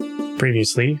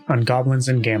Previously on Goblins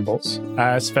and Gambles,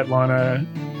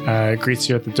 Svetlana greets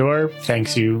you at the door,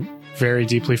 thanks you very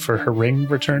deeply for her ring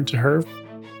returned to her.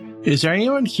 Is there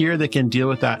anyone here that can deal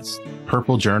with that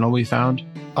purple journal we found?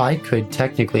 I could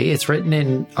technically. It's written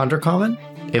in Undercommon.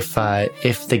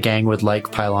 If the gang would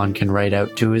like, Pylon can write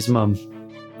out to his mum.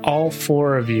 All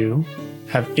four of you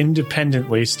have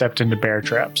independently stepped into bear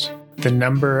traps. The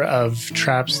number of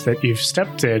traps that you've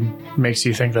stepped in makes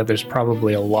you think that there's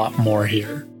probably a lot more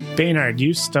here. Baynard,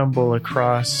 you stumble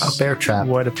across a bear trap.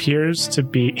 What appears to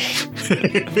be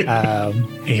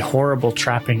a horrible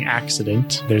trapping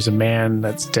accident. There's a man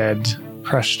that's dead,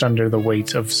 crushed under the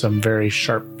weight of some very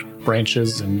sharp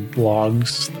branches and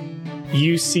logs.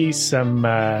 You see some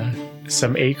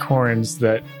acorns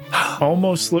that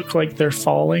almost look like they're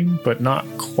falling, but not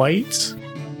quite.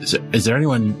 Is there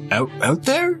anyone out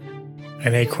there?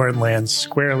 An acorn lands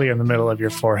squarely in the middle of your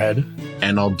forehead.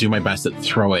 And I'll do my best to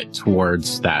throw it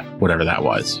towards that, whatever that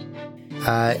was.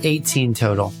 18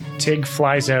 total. Tig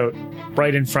flies out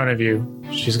right in front of you.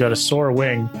 She's got a sore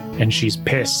wing, and she's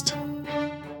pissed.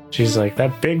 She's like,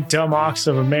 that big dumb ox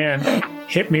of a man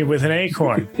hit me with an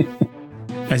acorn.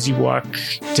 As you walk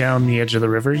down the edge of the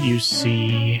river, you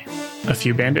see a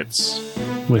few bandits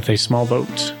with a small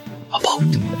boat. A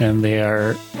boat? And they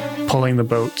are pulling the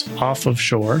boat off of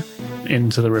shore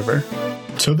into the river.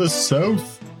 To the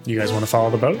south. You guys want to follow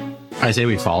the boat? I say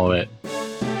we follow it.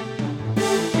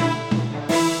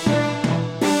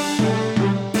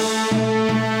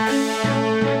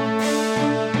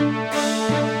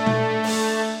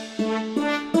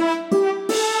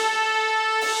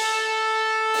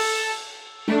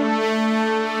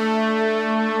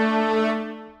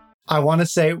 I want to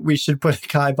say we should put a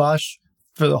kibosh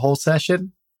for the whole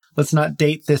session. Let's not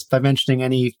date this by mentioning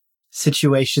any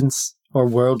situations or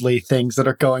worldly things that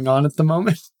are going on at the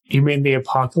moment. You mean the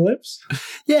apocalypse?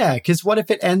 Yeah, because what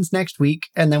if it ends next week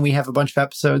and then we have a bunch of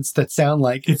episodes that sound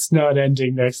like it's not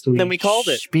ending next week? Then we called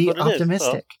it. Be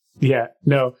optimistic. Yeah,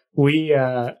 no,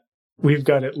 we've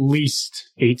got at least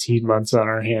 18 months on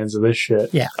our hands of this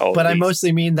shit. Yeah, but I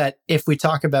mostly mean that if we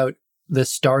talk about the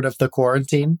start of the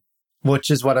quarantine, which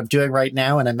is what I'm doing right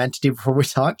now and I meant to do before we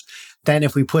talked, then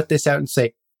if we put this out and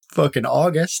say, fucking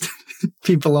August,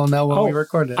 people will know when we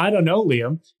recorded it. I don't know,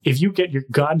 Liam. If you get your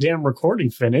goddamn recording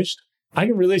finished, I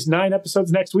can release 9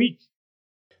 episodes next week.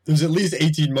 There's at least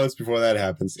 18 months before that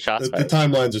happens. The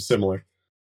timelines are similar.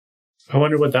 I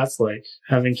wonder what that's like,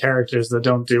 having characters that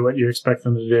don't do what you expect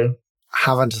them to do.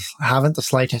 Haven't the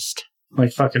slightest.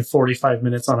 Like fucking 45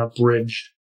 minutes on a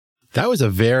bridge. That was a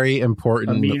very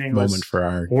important moment for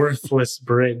our... worthless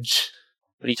bridge.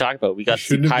 What are you talking about? We got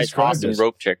some high toss and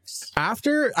rope tricks.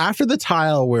 After the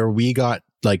tile where we got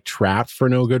like trapped for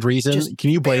no good reason, can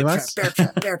you blame us?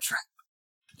 Bear trap.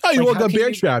 Oh, you all got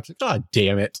bear trapped. God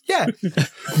damn it. Yeah.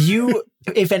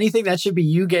 If anything, that should be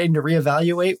you getting to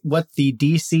reevaluate what the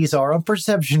DCs are on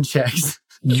perception checks.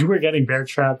 You were getting bear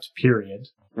trapped, period.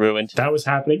 Ruined. That was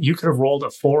happening. You could have rolled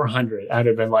a 400 and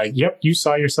have been like, yep, you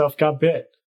saw yourself got bit.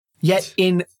 Yet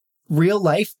in real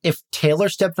life, if Taylor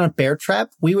stepped on a bear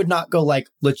trap, we would not go like,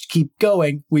 let's keep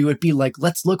going. We would be like,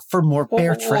 let's look for more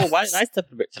bear traps. Why did I step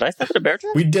in a bear? Did I step in a bear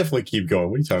trap? We definitely keep going.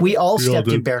 What are you talking We about? all stepped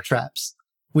in bear traps.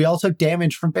 We all took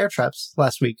damage from bear traps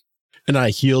last week. And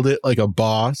I healed it like a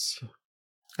boss.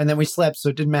 And then we slept, so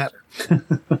it didn't matter.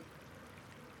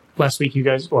 Last week,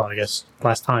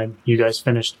 last time, you guys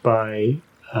finished by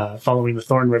following the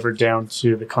Thorn River down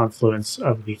to the confluence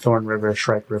of the Thorn River,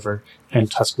 Shrike River, and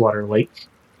Tuskwater Lake.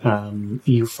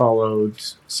 You followed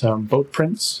some boat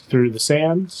prints through the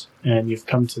sands, and you've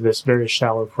come to this very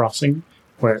shallow crossing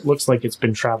where it looks like it's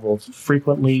been traveled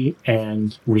frequently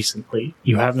and recently.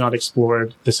 You have not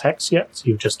explored this hex yet.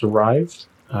 You've just arrived.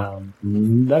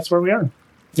 That's where we are.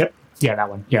 Yep. Yeah, that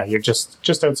one. Yeah, you're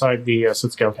just outside the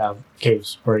Sutsko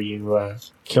caves where you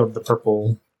killed the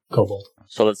purple kobold.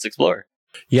 So let's explore.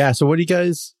 Yeah, so what do you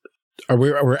guys...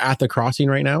 We're at the crossing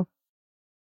right now?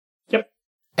 Yep.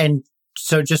 And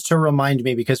so just to remind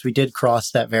me, because we did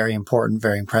cross that very important,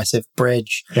 very impressive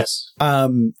bridge. Yes.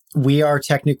 We are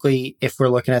technically, if we're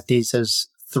looking at these as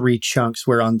 3 chunks,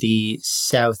 we're on the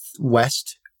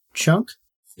southwest chunk.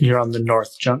 You're on the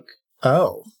north chunk.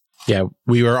 Oh. Yeah,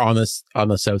 we were on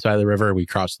the south side of the river. We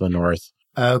crossed to the north.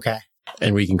 Okay.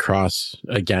 And we can cross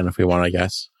again if we want, I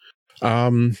guess.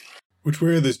 Which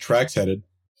way are these tracks headed?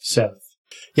 South.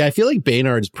 Yeah, I feel like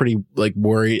Baynard's pretty like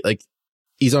worried. Like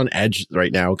he's on edge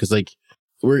right now because like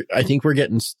I think we're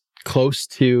getting close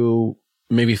to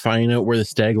maybe finding out where the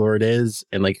Stag Lord is,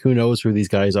 and like who knows who these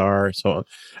guys are. So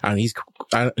he's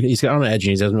on edge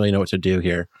and he doesn't really know what to do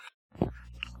here.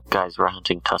 Guys, we're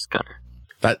hunting Tuskgutter.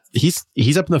 That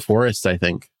he's up in the forest, I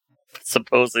think.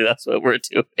 Supposedly that's what we're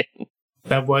doing.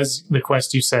 That was the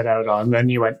quest you set out on. Then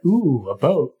you went, ooh, a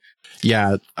boat.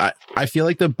 Yeah, I feel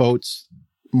like the boat's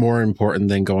more important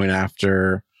than going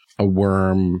after a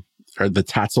worm, or the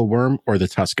Tatzel worm, or the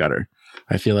Tuskgutter.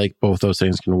 I feel like both those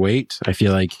things can wait. I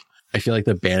feel like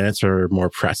the bandits are more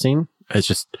pressing. It's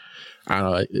just, I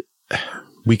don't know.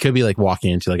 We could be like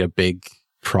walking into like a big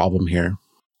problem here.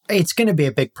 It's going to be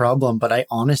a big problem, but I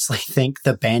honestly think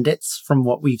the bandits, from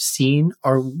what we've seen,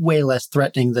 are way less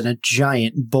threatening than a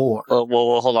giant boar.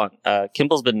 Well, hold on.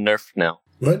 Kimball's been nerfed now.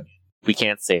 What? We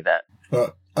can't say that.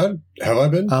 Have I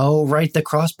been? Oh, right. The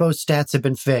crossbow stats have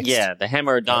been fixed. Yeah, the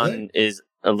Hammer Dawn is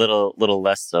a little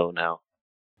less so now.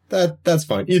 That's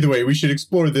fine. Either way, we should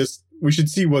explore this. We should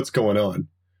see what's going on.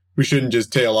 We shouldn't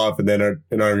just tail off and then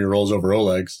an army rolls over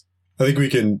Oleg's. I think we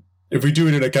can, if we do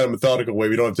it in a kind of methodical way,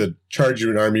 we don't have to charge you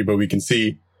an army, but we can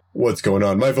see what's going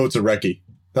on. My vote's a recce.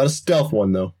 Not a stealth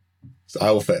one, though. So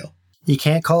I will fail. You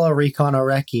can't call a recon a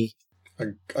recce. I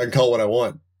can call what I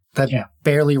want. That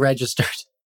barely registered.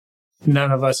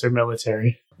 None of us are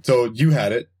military. So you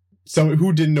had it. So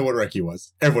who didn't know what recce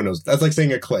was? Everyone knows. That's like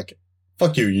saying a click.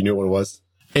 Fuck you, you knew what it was.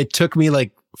 It took me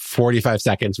like 45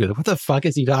 seconds to be like, what the fuck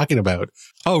is he talking about?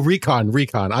 Oh, recon,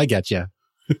 I get you.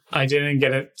 I didn't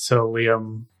get it, so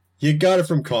Liam... You got it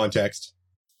from context.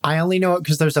 I only know it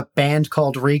because there's a band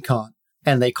called Recon,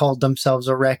 and they called themselves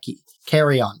a recce.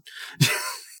 Carry on.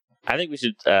 I think we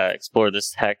should explore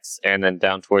this hex and then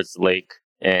down towards the lake,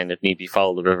 and if need be,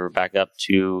 follow the river back up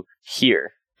to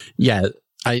here. Yeah,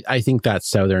 I think that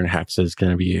southern hex is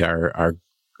going to be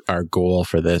our goal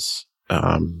for this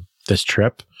this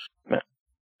trip. Yeah.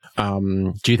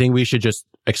 Do you think we should just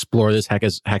explore this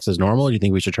hex as normal? Or do you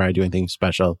think we should try doing things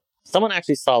special? Someone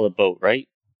actually saw the boat, right?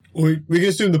 We can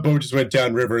assume the boat just went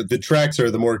downriver. The tracks are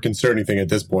the more concerning thing at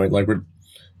this point. Like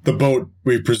the boat,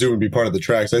 we presume, would be part of the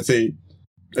tracks. I'd say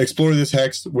explore this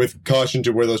hex with caution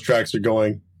to where those tracks are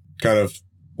going. Kind of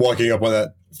walking up on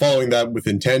that, following that with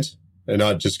intent, and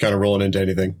not just kind of rolling into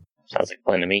anything. Sounds like a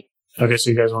plan to me. Okay, so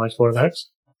you guys want to explore the hex?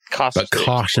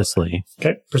 Cautiously.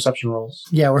 Okay, perception rolls.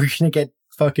 Yeah, we're going to get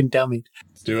fucking dummied.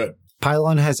 Let's do it.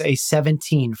 Pylon has a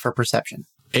 17 for perception.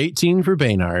 18 for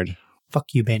Baynard.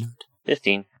 Fuck you, Baynard.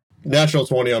 15. Natural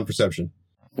 20 on perception.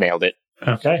 Nailed it.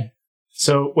 Okay.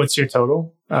 So what's your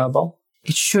total, Ball?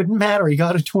 It shouldn't matter. He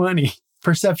got a 20.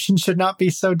 Perception should not be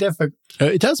so difficult.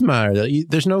 It does matter.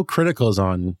 There's no criticals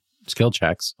on skill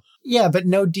checks. Yeah, but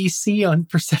no DC on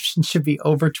perception should be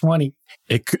over 20.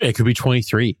 It could be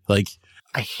 23. Like,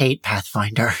 I hate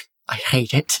Pathfinder. I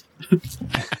hate it.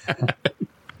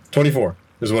 24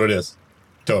 is what it is.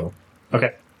 Total.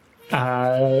 Okay.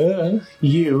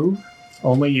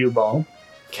 Only you, Ball,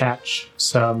 catch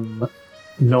some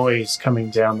noise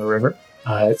coming down the river.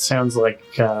 It sounds like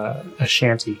a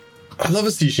shanty. I love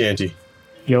a sea shanty.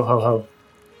 Yo ho ho.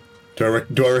 Do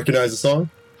I recognize the song?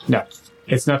 No.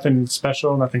 It's nothing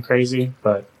special, nothing crazy,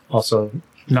 but also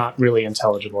not really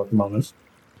intelligible at the moment.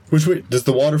 Which way? Does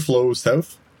the water flow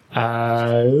south?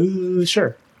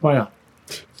 Sure. Why not?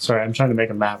 Sorry, I'm trying to make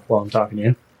a map while I'm talking to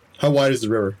you. How wide is the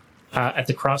river? At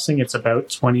the crossing, it's about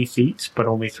 20 feet, but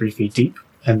only 3 feet deep,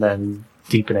 and then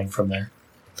deepening from there.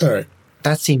 All right.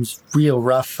 That seems real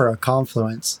rough for a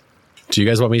confluence. Do you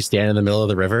guys want me to stand in the middle of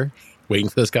the river waiting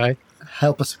for this guy?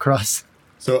 Help us across.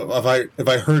 So if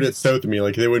I heard it south of me,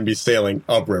 like they wouldn't be sailing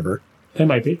upriver. They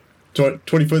might be.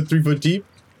 20 foot, 3 foot deep?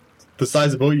 The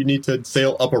size of boat you need to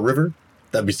sail up a river?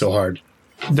 That'd be so hard.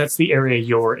 That's the area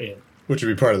you're in. Which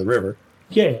would be part of the river.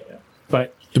 Yeah.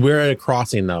 But we're at a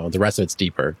crossing, though. The rest of it's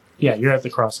deeper. Yeah, you're at the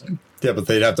crossing. Yeah, but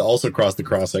they'd have to also cross the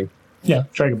crossing. Yeah,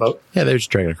 drag a boat. Yeah, they're just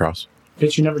dragging across.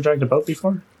 Bitch, you never dragged a boat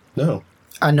before? No.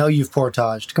 I know you've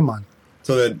portaged. Come on.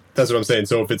 So then, that's what I'm saying.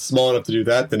 So if it's small enough to do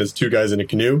that, then it's two guys in a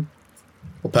canoe.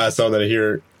 We'll pass on that I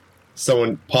hear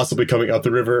someone possibly coming up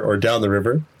the river or down the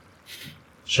river.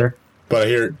 Sure. But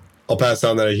I'll pass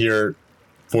on that I hear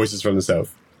voices from the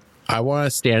south. I want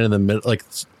to stand in the middle. Like,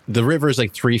 the river is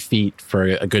like 3 feet for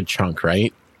a good chunk,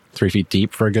 right? 3 feet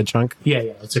deep for a good chunk? Yeah,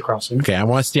 it's a crossing. Okay, I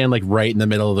want to stand like right in the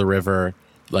middle of the river,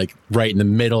 like right in the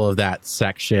middle of that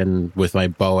section with my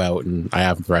bow out, and I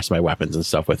have the rest of my weapons and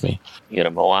stuff with me. You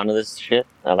gonna mow onto this shit?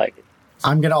 I like it.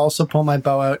 I'm going to also pull my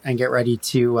bow out and get ready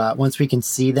to, once we can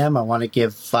see them, I want to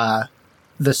give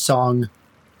the song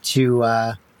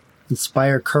to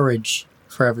inspire courage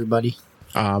for everybody.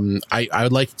 I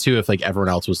would like to if like everyone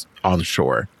else was on the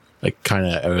shore, like kind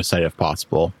of out of sight if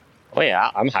possible. Oh yeah,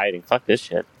 I'm hiding. Fuck this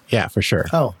shit. Yeah, for sure.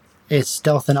 Oh, is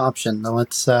stealth an option? Then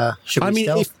let's, should we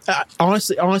stealth?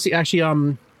 Honestly, actually,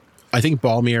 I think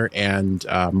Balmir and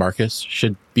Marcus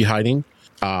should be hiding.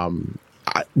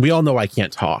 We all know I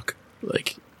can't talk.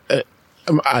 Like,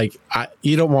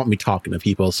 You don't want me talking to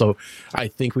people, so I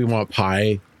think we want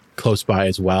Pi close by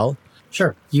as well.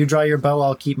 Sure. You draw your bow,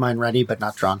 I'll keep mine ready, but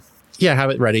not drawn. Yeah, have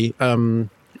it ready.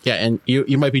 Yeah, and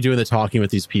you might be doing the talking with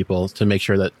these people to make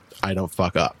sure that I don't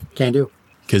fuck up. Can do.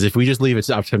 Because if we just leave it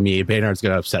up to me, Baynard's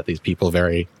going to upset these people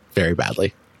very, very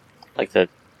badly. Like to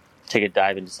take a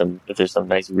dive into if there's some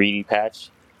nice reedy patch,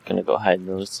 gonna go hide in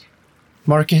those.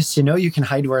 Marcus, you can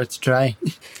hide where it's dry.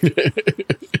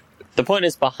 The point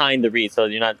is behind the reeds, so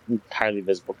you're not entirely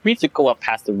visible. Reeds would go up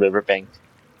past the riverbank.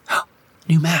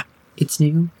 New map. It's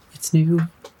new. It's new.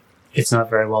 It's not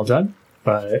very well done,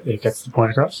 but it gets the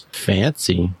point across.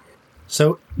 Fancy.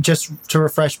 So, just to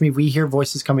refresh me, we hear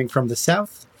voices coming from the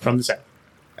south. From the south.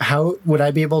 How would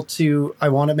I be able to... I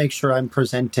want to make sure I'm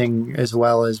presenting as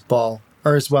well as Ball,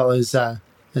 or as well as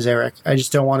Eric. I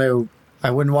just don't want to...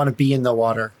 I wouldn't want to be in the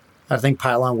water. I think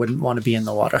Pylon wouldn't want to be in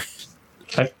the water.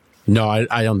 Okay. No,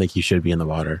 I don't think you should be in the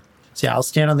water. So yeah, I'll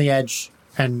stand on the edge,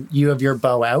 and you have your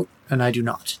bow out, and I do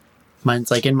not.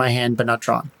 Mine's like in my hand, but not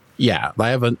drawn. Yeah, I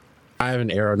have an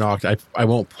arrow knocked. I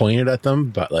won't point it at them,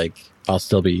 but like I'll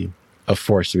still be a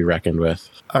force to be reckoned with.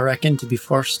 I reckon to be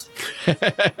forced.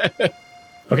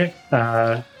 Okay.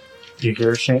 You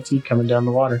hear a shanty coming down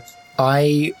the water.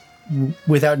 I,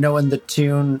 without knowing the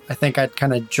tune, I think I'd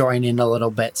kind of join in a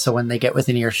little bit, so when they get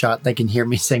within earshot, they can hear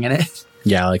me singing it.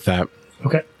 Yeah, I like that.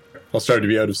 Okay. I'll start to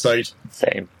be out of sight,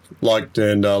 Same. locked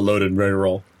and loaded and ready to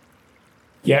roll.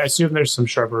 Yeah, I assume there's some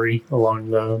shrubbery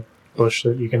along the bush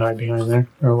that you can hide behind there,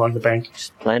 or along the bank.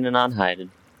 Just planning on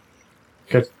hiding.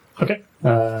 Good. Okay.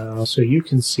 So you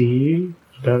can see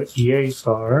about EA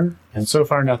far, and so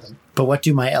far nothing. But what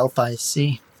do my elf eyes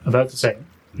see? About the same.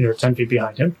 You're 10 feet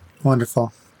behind him.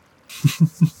 Wonderful.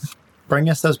 Bring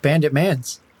us those bandit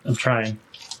mans. I'm trying.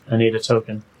 I need a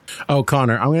token. Oh,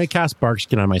 Connor, I'm going to cast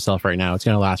Barkskin on myself right now. It's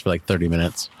going to last for like 30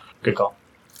 minutes. Good call.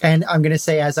 And I'm going to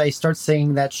say, as I start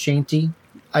saying that shanty,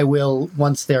 I will,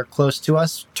 once they're close to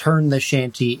us, turn the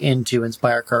shanty into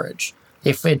Inspire Courage.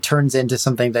 If it turns into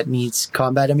something that needs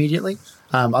combat immediately.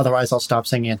 Otherwise, I'll stop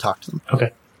singing and talk to them.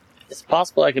 Okay. It's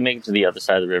possible I can make it to the other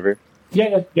side of the river.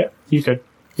 Yeah, you could.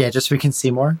 Yeah, just so we can see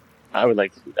more. I would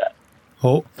like to do that.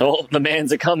 Oh, Oh, the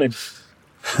man's a coming.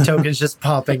 tokens just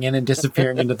popping in and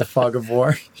disappearing into the fog of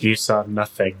war. You saw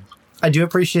nothing. I do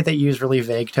appreciate that you use really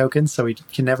vague tokens, so we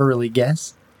can never really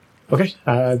guess. Okay.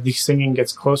 The singing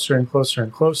gets closer and closer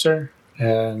and closer,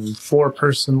 and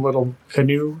 4-person little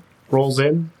canoe rolls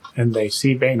in, and they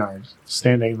see Baynard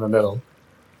standing in the middle.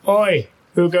 Oi!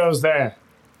 Who goes there?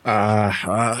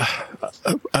 Pi,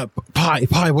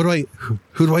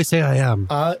 who do I say I am?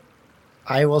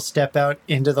 I will step out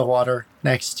into the water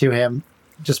next to him,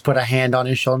 just put a hand on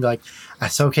his shoulder and be like,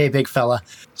 "That's okay, big fella.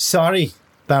 Sorry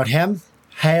about him.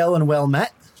 Hail and well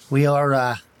met. We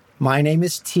are, my name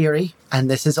is Thierry, and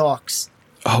this is Ox."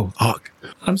 Oh, Ox.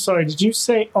 I'm sorry, did you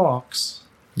say ox?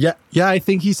 Yeah, I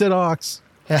think he said Ox.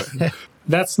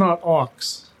 That's not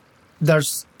ox.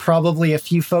 There's probably a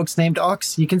few folks named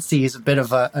Ox. You can see he's a bit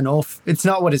of an oaf. It's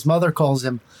not what his mother calls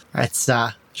him. It's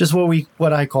just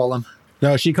what I call him.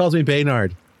 No, she calls me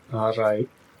Baynard. All right.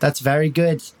 That's very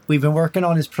good. We've been working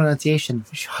on his pronunciation.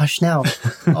 Hush now,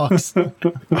 Ox.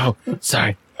 Oh,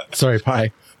 sorry,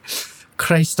 Pi.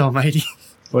 Christ almighty.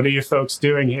 What are you folks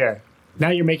doing here? Now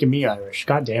you're making me Irish.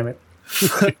 God damn it.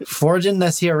 Forging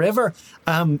this here river.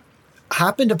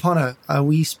 Happened upon a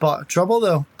wee spot of trouble,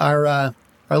 though.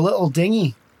 Our little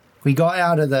dinghy, we got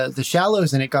out of the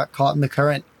shallows and it got caught in the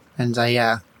current, and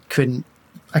I couldn't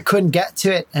get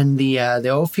to it, and the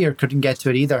oaf here couldn't get to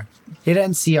it either. You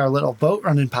didn't see our little boat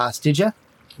running past, did you?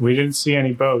 We didn't see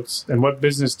any boats. And what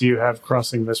business do you have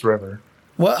crossing this river?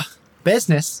 What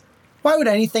business? Why would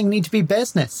anything need to be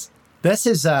business? This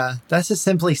is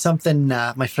simply something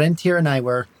my friend here and I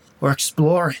were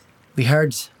exploring. We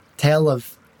heard tell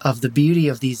of the beauty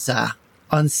of these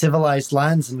uncivilized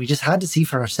lands, and we just had to see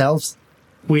for ourselves.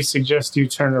 We suggest you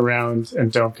turn around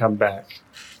and don't come back.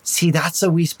 See, that's a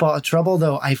wee spot of trouble,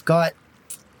 though.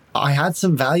 I had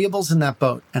some valuables in that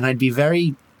boat, and I'd be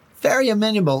very, very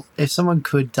amenable if someone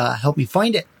could help me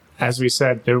find it. As we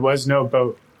said, there was no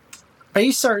boat. Are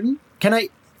you certain?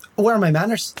 Where are my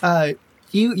manners?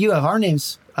 You have our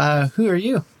names. Who are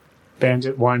you?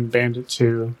 Bandit 1, Bandit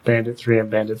 2, Bandit 3, and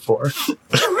Bandit 4.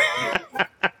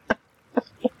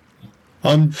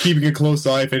 I'm keeping a close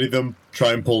eye if any of them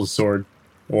try and pull a sword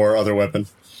or other weapon.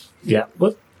 Yeah.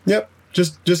 Well, Yep,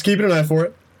 just keeping an eye for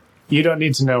it. you don't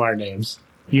need to know our names.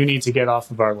 You need to get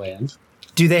off of our land.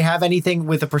 Do they have anything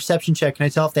with a perception check? Can I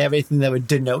tell if they have anything that would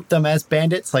denote them as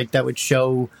bandits? Like that would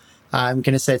show, I'm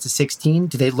going to say it's a 16.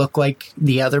 Do they look like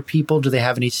the other people? Do they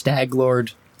have any Stag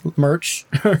Lord merch?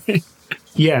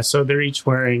 Yeah, so they're each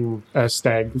wearing a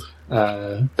stag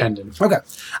pendant. Okay.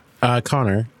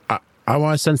 Connor, I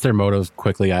want to sense their motive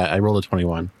quickly. I rolled a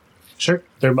 21. Sure.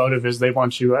 Their motive is they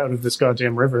want you out of this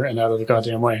goddamn river and out of the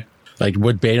goddamn way. Like,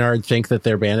 would Baynard think that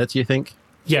they're bandits, you think?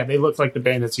 Yeah, they look like the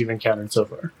bandits you've encountered so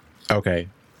far. Okay.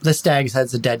 The stag's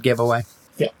head's a dead giveaway.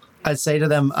 Yeah. I'd say to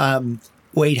them,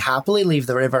 we'd happily leave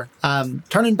the river.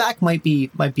 Turning back might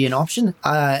be an option.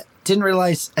 Didn't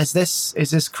realize, is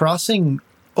this crossing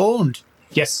owned?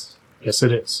 Yes. Yes,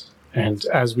 it is. And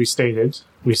as we stated,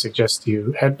 we suggest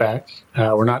you head back.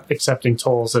 We're not accepting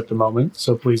tolls at the moment,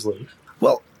 so please leave.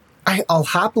 Well, I'll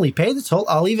happily pay the toll.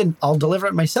 I'll deliver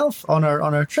it myself on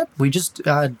our trip. We just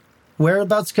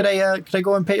whereabouts could I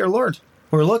go and pay your lord?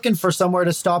 We're looking for somewhere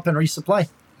to stop and resupply.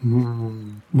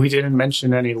 We didn't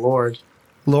mention any lord.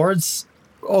 Lords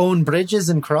own bridges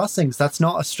and crossings. That's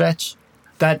not a stretch.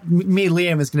 That me,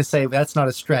 Liam, is going to say that's not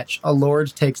a stretch. A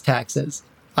lord takes taxes.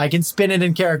 I can spin it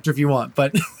in character if you want,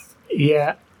 but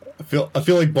Yeah. I feel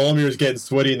like Balmir is getting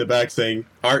sweaty in the back, saying,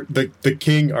 "The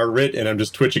king are writ," and I'm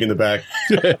just twitching in the back.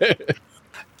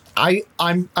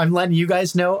 I'm letting you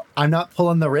guys know I'm not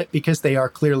pulling the writ because they are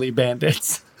clearly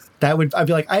bandits. I'd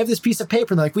be like, I have this piece of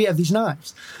paper, and they're like, we have these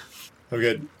knives. I'm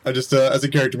good. I just as a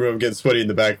character move, I'm getting sweaty in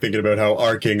the back, thinking about how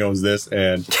our king owns this,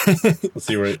 and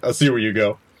I'll see where you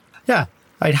go. Yeah,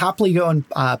 I'd happily go and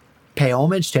pay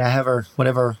homage to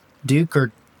whatever duke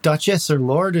or duchess or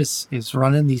lord is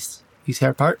running these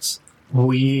hair parts.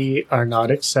 We are not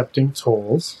accepting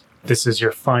tolls. This is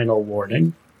your final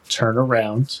warning. Turn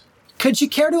around. Could you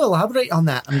care to elaborate on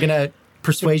that? I'm gonna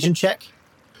persuasion check.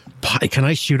 Pie, can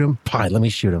I shoot him? Pie, let me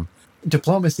shoot him.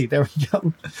 Diplomacy. There we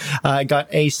go. I got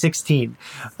a 16.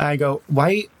 I go,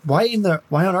 why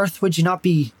on earth would you not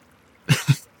be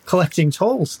collecting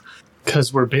tolls?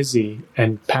 Because we're busy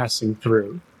and passing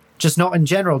through. Just not in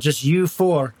general. Just you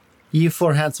four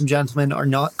handsome gentlemen are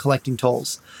not collecting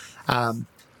tolls.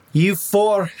 You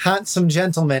four handsome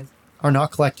gentlemen are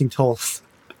not collecting tolls.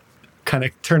 Kind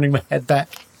of turning my head back.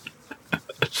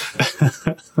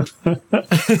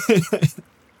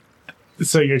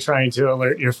 So you're trying to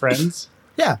alert your friends?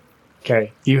 Yeah.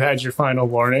 Okay. You had your final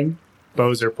warning.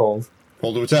 Bows are pulled.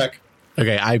 Roll to attack.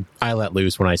 Okay, I let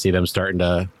loose when I see them starting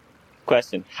to...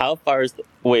 Question: how far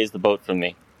away is the boat from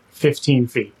me? 15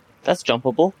 feet. That's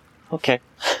jumpable. Okay.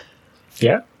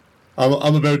 Yeah?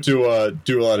 I'm about to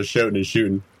do a lot of shouting and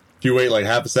shooting. If you wait like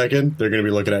half a second, they're going to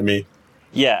be looking at me.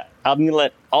 Yeah, I'm gonna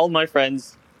let all my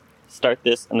friends start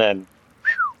this, and then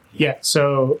Yeah.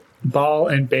 So Ball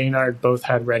and Baynard both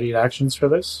had ready actions for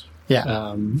this.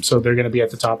 Yeah. So they're going to be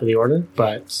at the top of the order,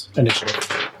 but initiative.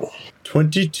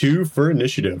 22 for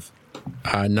initiative.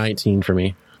 19 for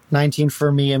me. 19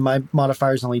 for me, and my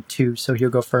modifier is only 2, so he'll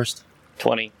go first.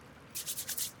 20.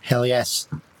 Hell yes.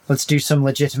 Let's do some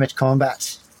legitimate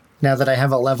combat. Now that I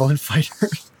have a level in fighter.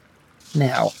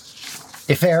 Now,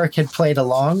 if Eric had played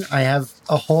along, I have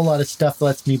a whole lot of stuff that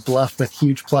lets me bluff with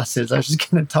huge pluses. I was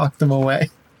just going to talk them away.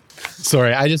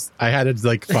 Sorry, I had to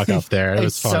like fuck up there. It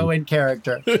was It's fun. so in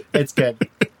character. It's good.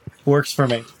 Works for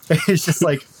me. It's just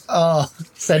like,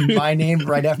 said my name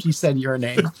right after you said your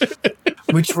name.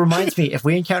 Which reminds me, if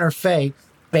we encounter Faye,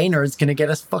 Baynard's going to get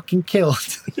us fucking killed.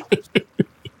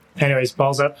 Anyways,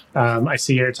 Ball's up. I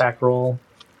see your attack roll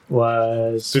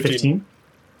was 15.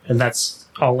 And that's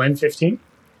all in 15?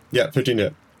 Yeah, 15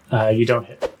 hit. You don't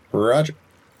hit. Roger.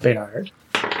 Baynard.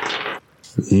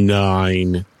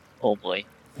 9. Oh boy.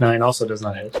 9 also does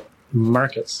not hit.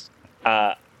 Marcus.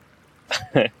 I'm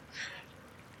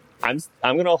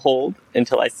gonna hold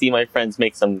until I see my friends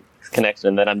make some connection,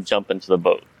 and then I'm jumping to the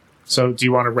boat. So do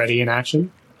you want to ready in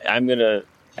action? I'm gonna,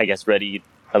 I guess, ready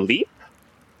a leap,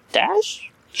 dash.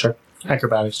 Sure.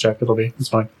 Acrobatics check, it'll be. It's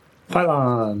fine.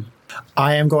 Pylon.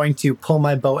 I am going to pull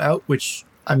my bow out, which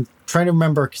I'm trying to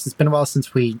remember because it's been a while since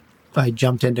I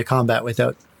jumped into combat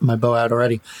without my bow out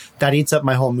already. That eats up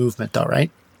my whole movement though,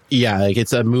 right? Yeah, like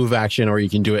it's a move action, or you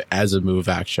can do it as a move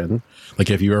action. Like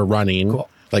if you were running, Cool.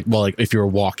 like if you were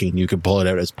walking, you could pull it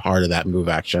out as part of that move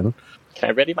action. Can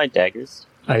I ready my daggers?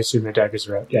 I assume your daggers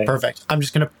are out. Yeah. Perfect. I'm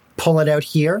just going to pull it out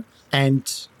here,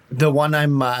 and the one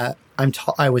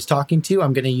I was talking to,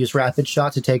 I'm going to use rapid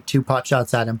shot to take 2 pot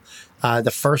shots at him.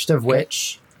 The first of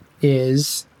which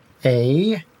is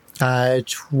a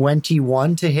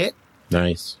 21 to hit,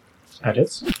 Nice. That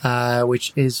is.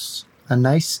 which is a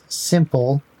nice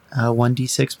simple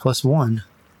 1d6 plus 1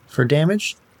 for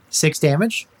damage. 6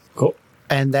 damage. Cool.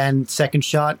 And then second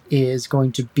shot is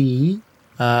going to be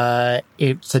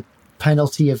it's a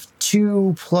penalty of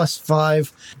 2 plus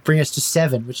 5, bring us to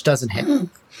 7, which doesn't hit.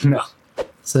 No.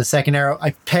 So the second arrow,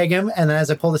 I peg him, and then as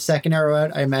I pull the second arrow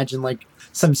out, I imagine like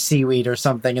some seaweed or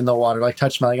something in the water, like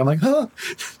touch my leg. I'm like, huh,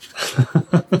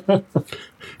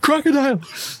 Crocodile.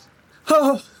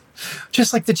 oh,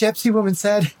 just like the gypsy woman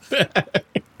said.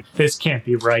 This can't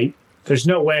be right. There's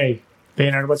no way.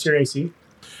 Baynard, what's your AC?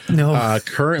 No,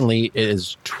 Currently it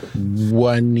is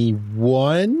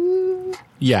 21.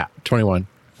 Yeah, 21.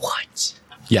 What?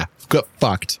 Yeah, got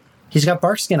fucked. he's got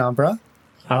bark skin on, bro.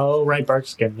 Oh, right,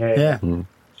 Barkskin. Yeah. Yeah.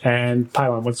 And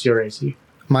Pylon, what's your AC?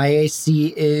 My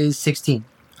AC is 16.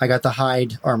 I got the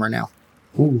hide armor now.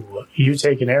 Ooh, you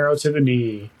take an arrow to the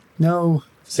knee. No,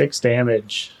 6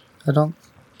 damage. I don't.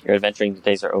 Your adventuring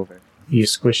days are over. You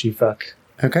squishy fuck.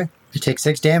 Okay. You take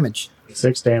 6 damage.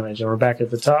 6 damage. And we're back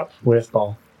at the top with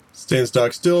Ball. Stand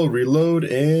stock still, reload,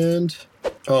 and...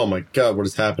 Oh my god, what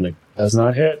is happening? Does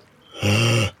not hit.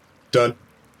 Done.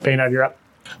 Baynard, you're up.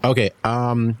 Okay,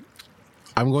 I'm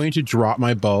going to drop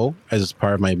my bow as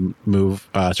part of my move.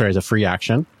 As a free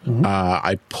action. Mhm.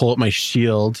 I pull up my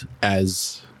shield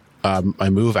as my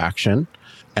move action,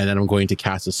 and then I'm going to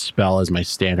cast a spell as my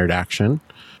standard action.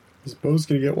 This bow's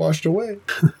gonna get washed away.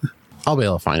 I'll be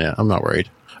able to find it. I'm not worried.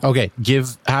 Okay,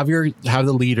 have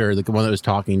the leader, the one that was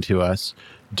talking to us,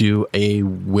 do a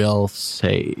will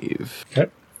save. Okay.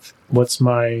 What's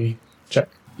my check?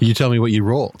 You tell me what you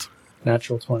rolled.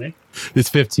 Natural 20. It's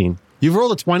 15. You've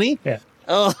rolled a 20?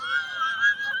 Oh,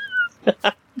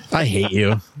 I hate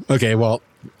you. Okay, well,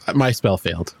 my spell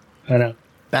failed. I know.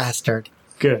 Bastard.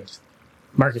 Good.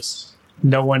 Marcus,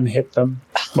 no one hit them.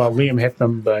 Well, Liam hit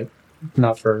them, but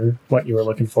not for what you were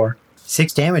looking for.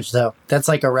 6 damage, though. That's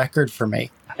like a record for me.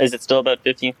 is it still about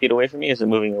 15 feet away from me? Or is it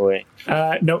moving away?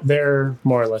 No, they're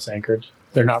more or less anchored.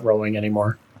 They're not rolling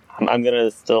anymore. I'm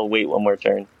gonna still wait one more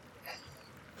turn.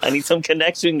 I need some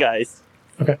connection, guys.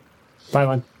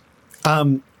 Pylon.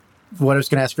 What I was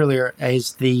going to ask earlier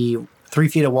is the 3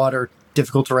 feet of water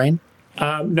difficult terrain?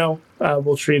 No,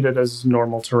 we'll treat it as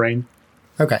normal terrain.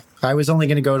 Okay. I was only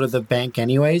going to go to the bank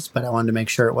anyways, but I wanted to make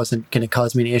sure it wasn't going to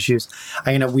cause me any issues.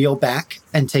 I'm going to wheel back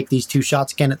and take these 2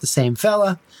 shots again at the same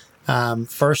fella.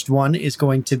 First one is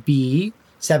going to be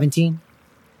 17.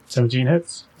 17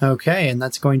 hits. Okay, and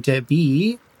that's going to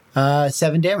be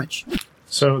 7 damage.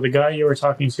 So the guy you were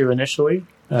talking to initially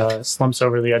slumps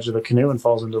over the edge of the canoe and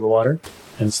falls into the water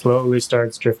and slowly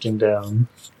starts drifting down.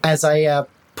 As I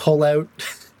pull out...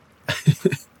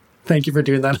 Thank you for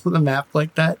doing that on the map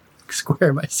like that.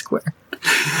 Square by square.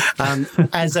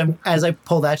 As I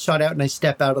pull that shot out and I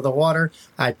step out of the water,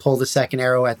 I pull the second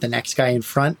arrow at the next guy in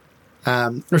front.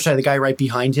 The guy right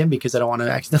behind him, because I don't want to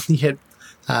accidentally hit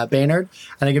Baynard.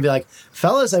 And I'm going to be like,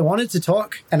 fellas, I wanted to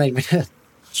talk. And I'm going to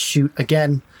shoot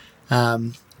again.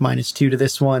 -2 to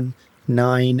this one.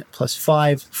 9 plus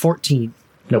 5, 14.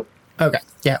 Nope. Okay.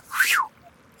 Yeah.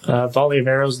 Volley of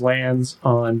arrows lands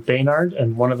on Baynard,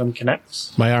 and one of them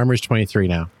connects. My armor's 23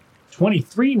 now.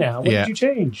 23 now? What Yeah. did you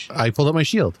change? I pulled up my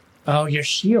shield. Oh, your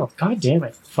shield. God damn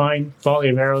it. Fine. Volley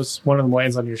of arrows, one of them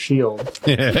lands on your shield.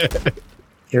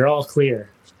 You're all clear.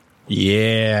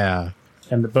 Yeah.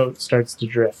 And the boat starts to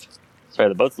drift. Sorry,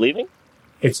 the boat's leaving?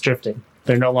 It's drifting.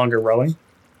 They're no longer rowing.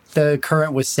 The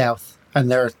current was south,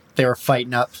 and they were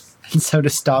fighting up. And so to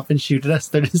stop and shoot at us,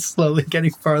 they're just slowly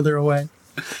getting farther away.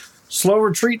 Slow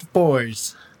retreat,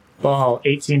 boys. Ball,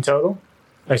 18 total.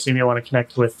 I assume you want to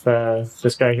connect with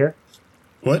this guy here.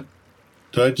 What?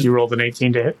 Did I just... You rolled an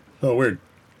 18 to hit. Oh, weird.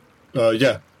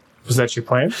 Yeah. Was that your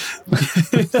plan?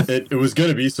 It was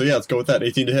gonna be, so yeah, let's go with that.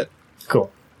 18 to hit. Cool.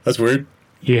 That's weird.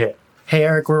 You hit. Hey,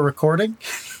 Eric, we're recording.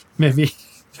 Maybe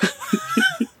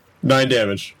 9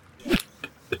 damage.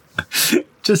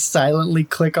 just silently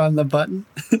click on the button.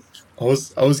 I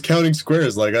was counting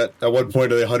squares, like at one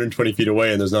point are they 120 feet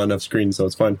away and there's not enough screen, so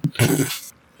it's fine.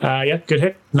 Yeah, good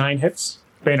hit. 9 hits.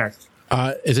 Baynard.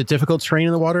 Is it difficult terrain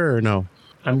in the water or no?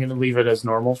 I'm going to leave it as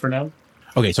normal for now.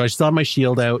 Okay, so I still have my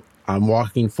shield out. I'm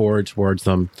walking forward towards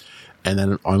them, and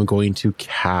then I'm going to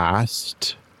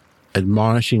cast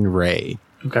Admonishing Ray.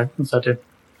 Okay, what's that do?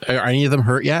 Are any of them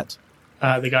hurt yet?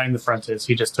 The guy in the front is.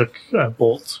 He just took a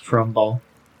bolt from Ball.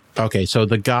 Okay, so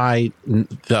the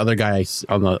other guy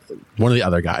one of the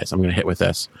other guys, I'm going to hit with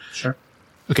this. Sure.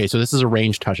 Okay, so this is a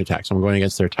ranged touch attack, so I'm going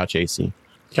against their touch AC.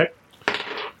 Okay.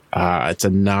 It's a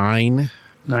 9.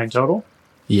 9 total.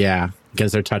 Yeah,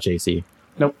 against their touch AC.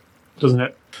 Nope. Doesn't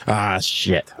it?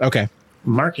 Shit. Okay.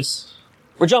 Marcus.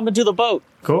 We're jumping to the boat.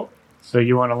 Cool. So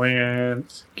you want to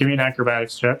land... Give me an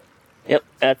acrobatics check. Yep,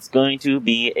 that's going to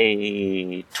be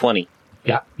a 20.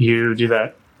 Yeah. You do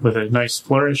that with a nice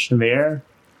flourish in the air.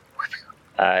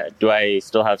 Do I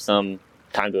still have some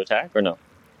time to attack or no?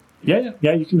 Yeah,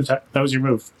 you can attack. That was your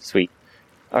move. Sweet.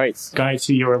 All right. Guy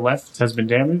to your left has been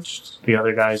damaged. The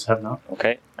other guys have not.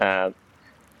 Okay.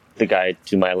 The guy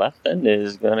to my left then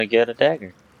is gonna get a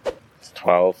dagger. It's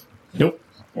 12. Nope.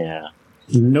 Yeah.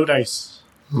 No dice.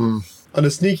 On a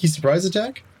sneaky surprise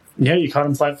attack? Yeah, you caught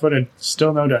him flat-footed.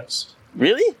 Still no dice.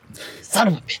 Really? Son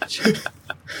of a bitch.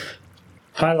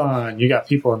 Pylon, you got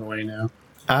people in the way now.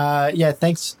 Yeah,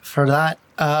 thanks for that.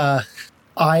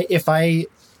 If I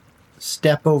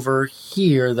step over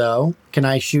here, though, can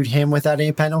I shoot him without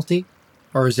any penalty?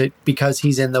 Or is it because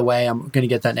he's in the way, I'm going to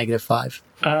get that -5?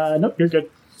 Nope, you're good.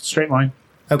 Straight line.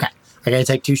 Okay. I got to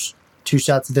take two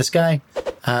shots at this guy.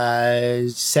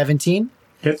 17,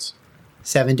 Hits.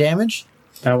 7 damage.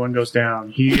 That one goes down.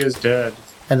 He is dead.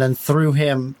 And then through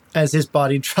him, as his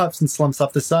body drops and slumps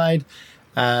off the side,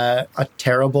 a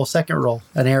terrible second roll.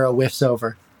 An arrow whiffs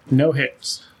over. No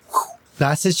hits.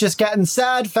 This is just getting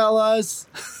sad, fellas.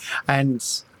 And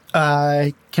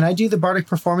can I do the bardic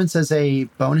performance as a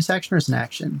bonus action or as an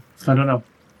action? I don't know.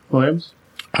 Williams?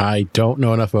 I don't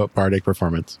know enough about bardic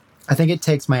performance. I think it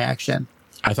takes my action.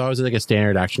 I thought it was like a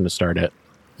standard action to start it.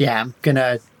 Yeah, I'm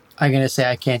gonna say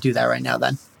I can't do that right now.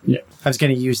 Then Yeah. I was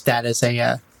gonna use that as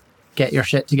a get your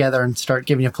shit together and start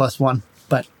giving you +1.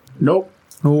 But Nope.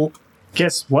 nope.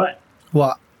 Guess what?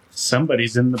 What?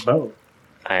 Somebody's in the boat.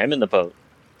 I am in the boat.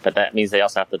 But that means they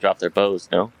also have to drop their bows,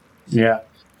 no? Yeah.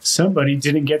 Somebody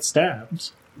didn't get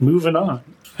stabbed. Moving on.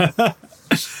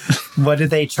 What did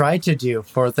they try to do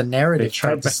for the narrative? They tried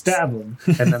to purpose? stab him,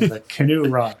 and then the canoe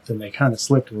rocked, and they kind of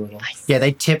slipped a little. Yeah,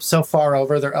 they tip so far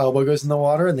over, their elbow goes in the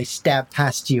water, and they stab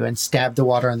past you and stab the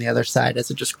water on the other side as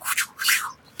it just.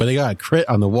 But they got a crit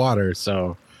on the water,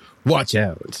 so watch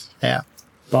out. Yeah.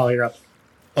 Ball, you're up.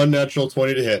 Unnatural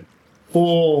 20 to hit.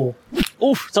 Oh.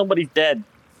 Oof, somebody's dead.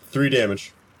 3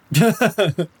 damage.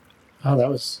 Oh, that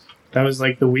was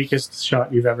like the weakest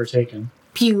shot you've ever taken.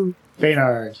 Pew.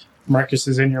 Baynard, Marcus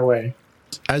is in your way.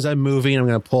 As I'm moving, I'm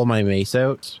going to pull my mace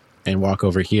out and walk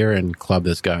over here and club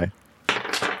this guy.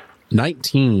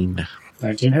 19.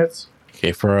 19 hits.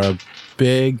 Okay, for a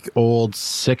big old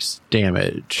 6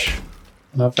 damage.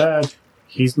 Not bad.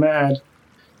 He's mad.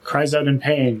 Cries out in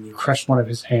pain. You crush one of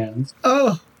his hands.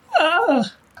 Oh,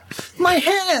 Ah! my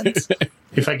hands!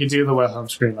 If I could do the Wilhelm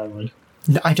scream, I would.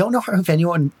 No, I don't know if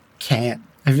anyone can.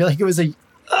 I feel like it was a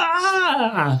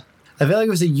Ah!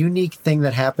 unique thing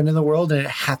that happened in the world, and it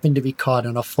happened to be caught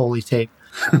on a Foley tape.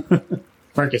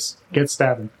 Marcus, get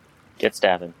stabbing. Get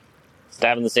stabbing.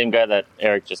 Stabbing the same guy that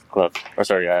Eric just clubbed. Or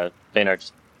sorry, Baynard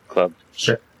just clubbed.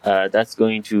 Sure. That's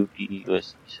going to be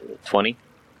 20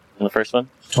 on the first one.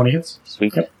 20 hits?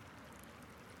 Sweet. Yep.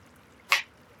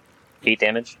 8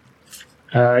 damage.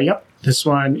 Yep. This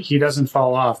one, he doesn't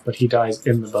fall off, but he dies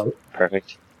in the boat.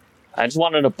 Perfect. I just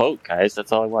wanted a boat, guys.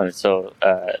 That's all I wanted. So,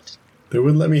 They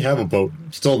wouldn't let me have a boat.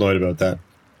 Still annoyed about that.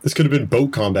 This could have been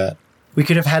boat combat. We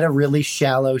could have had a really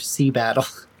shallow sea battle.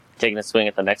 taking a swing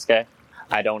at the next guy.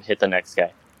 I don't hit the next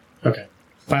guy. Okay.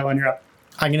 Pylon, you're up.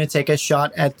 I'm going to take a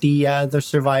shot at the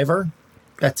survivor.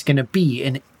 That's going to be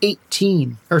an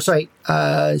 18. Or sorry,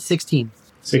 16.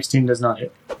 16 does not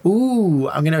hit. Ooh,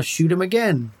 I'm going to shoot him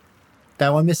again.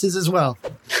 That one misses as well.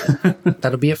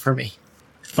 That'll be it for me.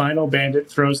 Final bandit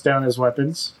throws down his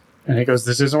weapons, and he goes,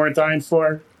 "This isn't worth dying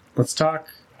for. Let's talk."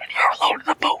 You're alone in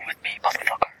the boat with me,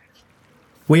 motherfucker.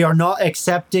 We are not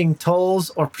accepting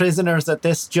tolls or prisoners at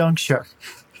this juncture.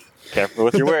 Careful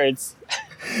with your words.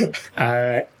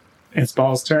 It's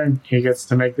Ball's turn. He gets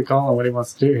to make the call on what he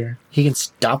wants to do here. He can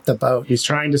stop the boat. He's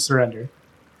trying to surrender.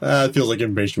 It feels like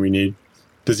information we need.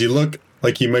 Does he look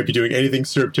like he might be doing anything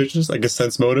surreptitious, like a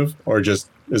sense motive, or just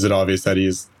is it obvious that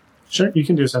he's... Sure, you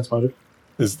can do sense motive.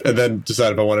 And then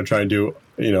decide if I want to try and do,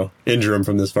 injure him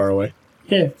from this far away.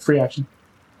 Yeah, free action.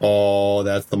 Oh,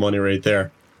 that's the money right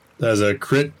there. That's a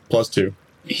crit +2.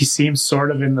 He seems sort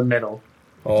of in the middle.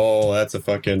 Oh, that's a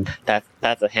fucking...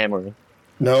 That's a hammer.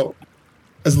 No.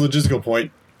 As a logistical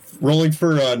point, rolling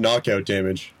for knockout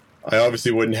damage, I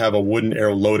obviously wouldn't have a wooden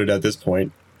arrow loaded at this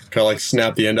point. Can I,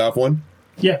 snap the end off one?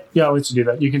 Yeah, I'll let you do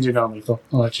that. You can do non-lethal.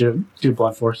 I'll let you do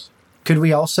blunt force. Could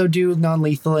we also do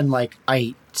non-lethal and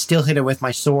I still hit it with my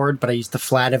sword, but I use the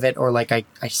flat of it, or I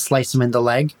slice him in the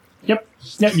leg? Yep.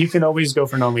 Yeah, you can always go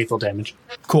for non-lethal damage.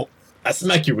 Cool. I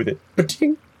smack you with it.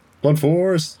 Ba-ting. Blunt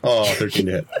force. Oh, 13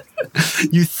 to hit.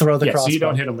 You throw the Yeah, crossbow. so you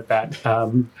don't hit him with that.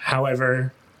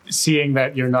 However, seeing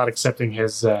that you're not accepting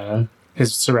his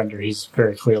surrender, he's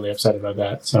very clearly upset about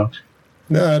that. So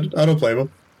No, I don't blame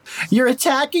him. You're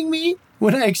attacking me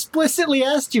when I explicitly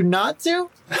asked you not to?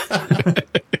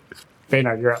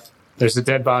 Baynard, you're up. There's a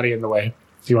dead body in the way.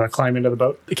 Do you want to climb into the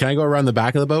boat? Can I go around the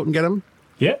back of the boat and get him?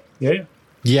 Yeah.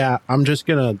 Yeah, I'm just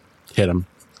gonna hit him.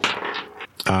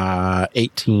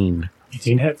 18.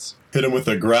 18 hits. Hit him with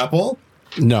a grapple.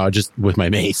 No, just with my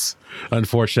mace,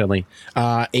 unfortunately.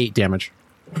 8 damage.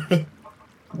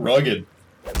 Rugged.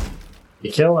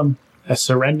 You kill him. A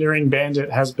surrendering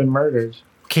bandit has been murdered.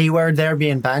 Keyword there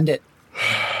being bandit.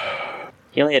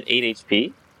 He only had 8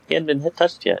 HP. He hadn't been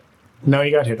touched yet. No,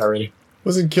 you got hit already.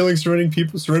 Wasn't killing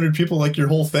surrendered people like your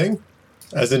whole thing?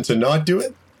 As in to not do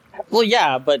it? Well,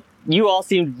 yeah, but you all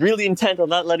seemed really intent on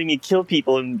not letting me kill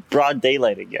people in broad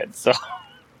daylight again, so...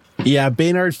 Yeah,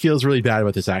 Baynard feels really bad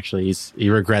about this, actually. He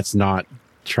regrets not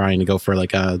trying to go for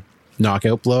like a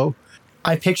knockout blow.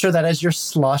 I picture that as you're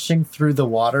sloshing through the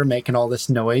water, making all this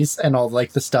noise and all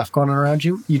like the stuff going on around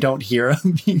you, you don't hear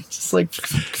him. He's just like...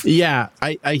 Yeah,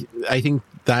 I think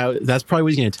that's probably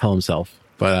what he's going to tell himself.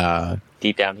 But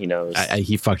deep down, he knows.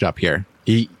 He fucked up here.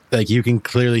 You can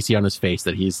clearly see on his face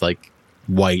that he's like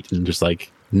white and just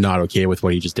like not okay with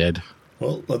what he just did.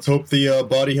 Well, let's hope the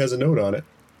body has a note on it.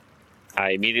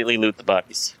 I immediately loot the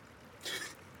bodies.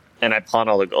 And I pawn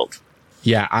all the gold.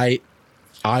 Yeah, I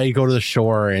go to the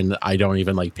shore and I don't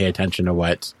even like pay attention to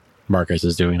what Marcus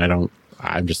is doing.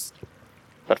 I'm just...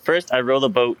 But first, I row the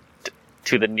boat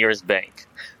to the nearest bank.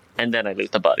 And then I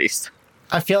loot the bodies.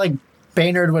 I feel like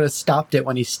Baynard would have stopped it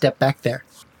when he stepped back there.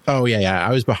 Oh, yeah.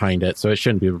 I was behind it, so it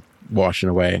shouldn't be washing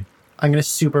away. I'm going to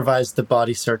supervise the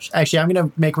body search. Actually, I'm going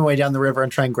to make my way down the river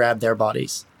and try and grab their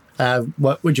bodies.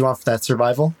 What would you want for that,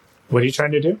 survival? What are you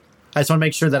trying to do? I just want to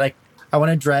make sure that I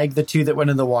want to drag the 2 that went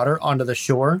in the water onto the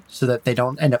shore so that they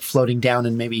don't end up floating down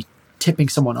and maybe tipping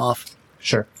someone off.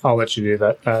 Sure. I'll let you do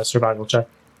that. Survival check.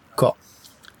 Cool.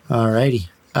 Alrighty.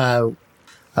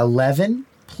 11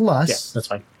 plus... Yeah, that's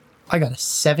fine. I got a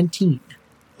 17.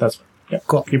 That's fine. Yeah,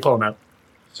 cool. You pull them out.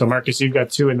 So, Marcus, you've got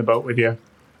 2 in the boat with you.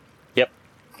 Yep.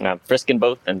 And I'm frisking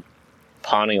both and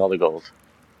pawning all the gold.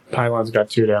 Pylon's got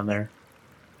 2 down there.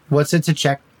 What's it to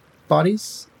check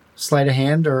bodies? Sleight of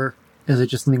hand, or is it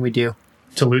just something we do?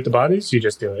 To loot the bodies, you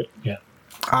just do it. Yeah.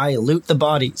 I loot the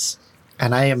bodies,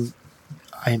 and I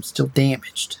am still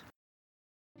damaged.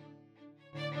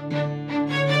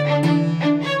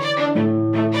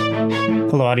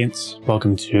 Hello, audience.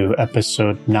 Welcome to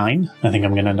episode 9. I think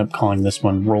I'm going to end up calling this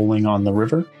one Rolling on the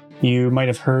River. You might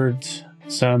have heard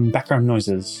some background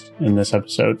noises in this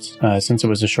episode. Since it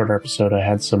was a shorter episode, I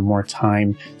had some more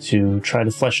time to try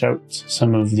to flesh out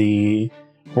some of the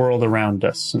world around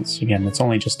us, since, again, it's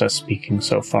only just us speaking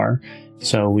so far.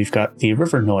 So we've got the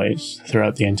river noise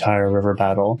throughout the entire river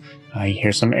battle. I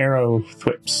hear some arrow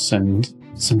thwips and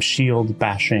some shield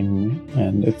bashing,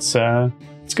 and it's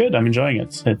good. I'm enjoying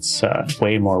it. It's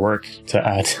way more work to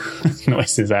add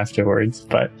noises afterwards,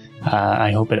 but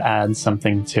I hope it adds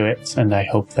something to it, and I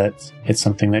hope that it's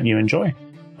something that you enjoy.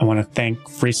 I want to thank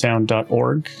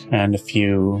freesound.org and a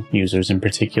few users in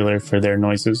particular for their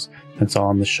noises. It's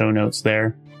all in the show notes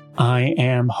there. I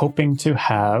am hoping to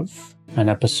have an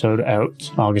episode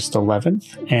out August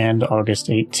 11th and August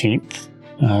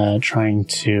 18th, trying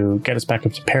to get us back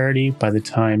up to parity by the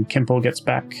time Kimple gets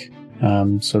back,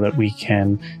 so that we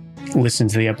can listen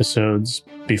to the episodes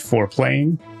before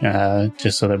playing,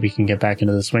 just so that we can get back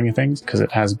into the swing of things, because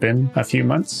it has been a few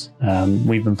months.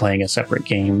 We've been playing a separate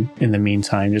game in the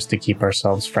meantime just to keep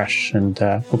ourselves fresh, and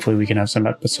hopefully we can have some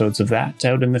episodes of that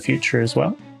out in the future as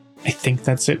well. I think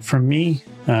that's it from me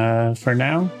for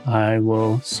now. I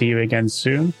will see you again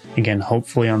soon. Again,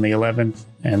 hopefully on the 11th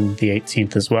and the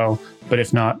 18th as well, but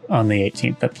if not, on the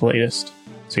 18th at the latest.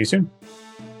 See you soon.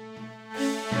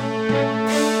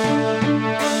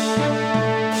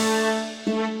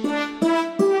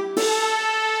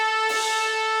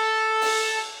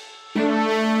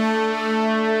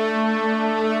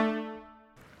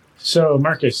 So,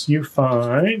 Marcus, you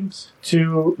find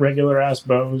 2 regular-ass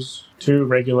bows, 2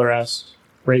 regular-ass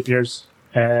rapiers,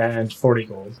 and 40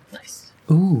 gold. Nice.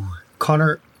 Ooh.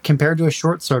 Connor, compared to a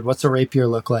short sword, what's a rapier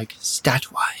look like,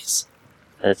 stat-wise?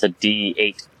 That's a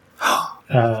D8.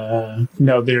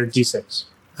 No, they're D6.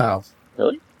 Oh.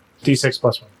 Really? D6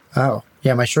 plus 1. Oh.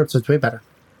 Yeah, my short sword's way better.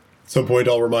 At some point,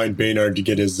 I'll remind Baynard to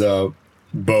get his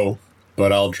bow,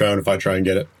 but I'll drown if I try and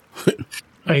get it.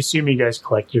 I assume you guys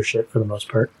collect your shit for the most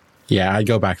part. Yeah, I'd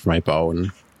go back for my bow.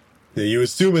 And Yeah, you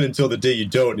assume it until the day you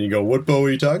don't, and you go, what bow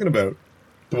are you talking about?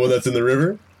 The one that's in the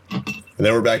river? And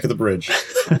then we're back to the bridge.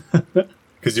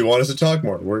 Because you want us to talk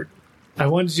more. I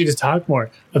wanted you to talk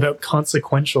more about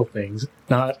consequential things,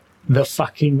 not the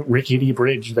fucking rickety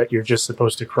bridge that you're just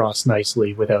supposed to cross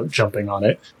nicely without jumping on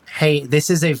it. Hey, this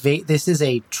is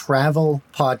a travel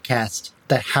podcast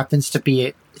that happens to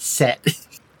be set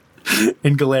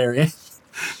in Galarian.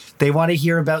 They want to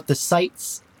hear about the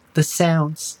sights, the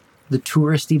sounds, the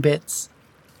touristy bits.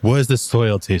 what does the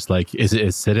soil taste like? Is it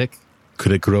acidic?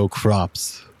 Could it grow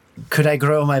crops? Could I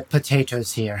grow my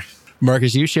potatoes here?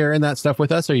 Marcus, you sharing that stuff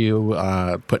with us, or are you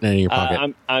putting it in your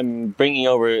pocket? I'm bringing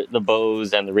over the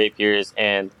bows and the rapiers,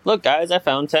 and look, guys, I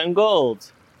found 10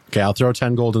 gold. Okay, I'll throw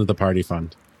 10 gold into the party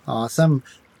fund. Awesome.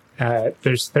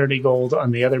 There's 30 gold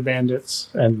on the other bandits,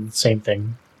 and same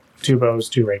thing. 2 bows,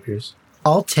 2 rapiers.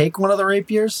 I'll take one of the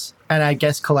rapiers and I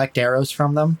guess collect arrows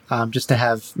from them, just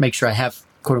to make sure I have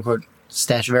quote unquote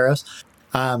stash of arrows.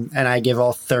 And I give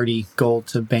all 30 gold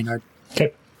to Baynard.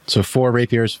 Okay. So 4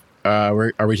 rapiers.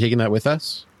 Are we taking that with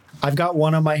us? I've got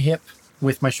one on my hip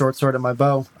with my short sword and my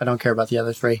bow. I don't care about the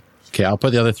other 3. Okay, I'll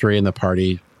put the other 3 in the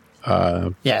party.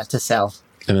 Yeah, to sell.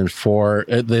 And then 4,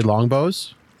 the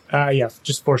longbows? Yeah,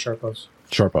 just 4 short bows.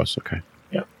 Short bows, okay.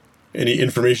 Yeah. Any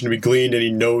information to be gleaned, any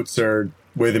notes or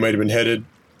where they might have been headed,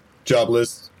 job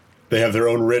lists? They have their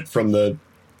own writ from the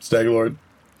Stag Lord.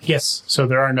 Yes, so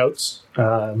there are notes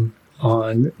on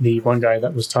the one guy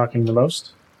that was talking the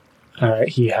most.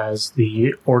 He has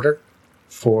the order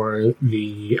for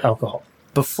the alcohol.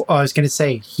 Before I was going to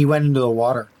say, he went into the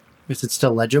water. Is it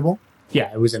still legible?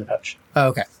 Yeah, it was in a pouch. Oh,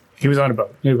 okay. He was on a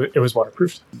boat. It was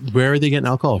waterproof. Where are they getting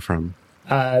alcohol from?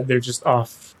 They're just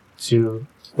off to,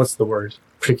 what's the word?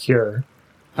 Procure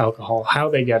alcohol. How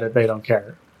they get it, they don't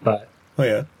care. But Oh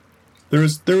yeah, there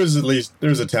was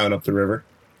a town up the river.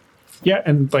 yeah,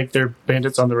 and like they're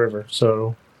bandits on the river,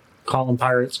 so call them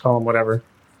pirates, call them whatever.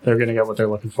 They're gonna get what they're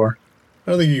looking for.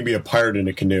 I don't think you can be a pirate in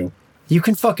a canoe. You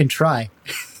can fucking try.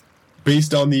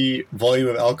 Based on the volume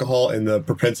of alcohol and the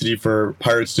propensity for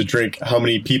pirates to drink, how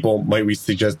many people might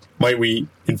we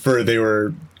infer they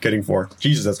were getting for?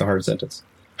 Jesus, that's a hard sentence.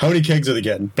 How many kegs are they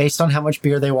getting? Based on how much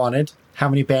beer they wanted, how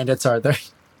many bandits are there?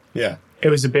 Yeah. It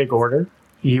was a big order.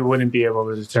 You wouldn't be able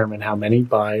to determine how many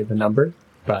by the number,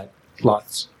 but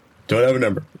lots. Don't have a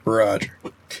number. Roger.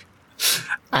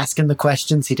 Asking the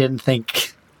questions he didn't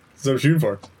think. That's what I'm shooting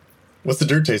for. What's the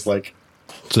dirt taste like?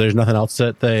 So there's nothing else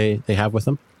that they have with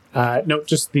them? No,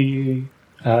 just the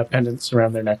pendants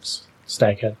around their necks.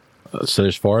 Stag head. So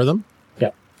there's 4 of them? Yeah.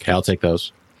 Okay, I'll take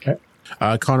those. Okay.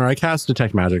 Connor, I cast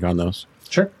Detect Magic on those.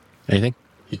 Sure. Anything?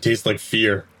 He tastes like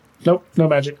fear. Nope, no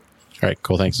magic. All right,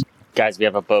 cool, thanks. Guys, we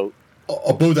have a boat.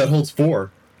 A boat that holds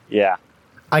 4. Yeah.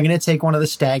 I'm going to take one of the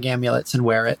stag amulets and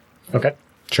wear it, Okay.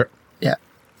 Sure.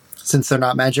 since they're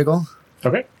not magical.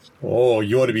 Okay. Oh,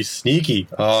 you want to be sneaky.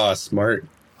 Ah, smart.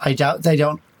 I doubt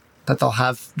that they'll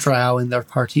have drow in their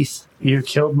parties. You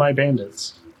killed my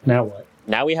bandits. Now what?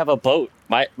 Now we have a boat.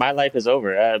 My life is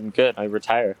over. I'm good. I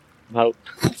retire. I'm out.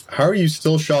 How are you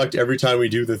still shocked every time we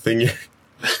do the thing?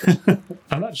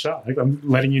 I'm not shocked. I'm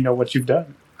letting you know what you've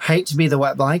done. Hate to be the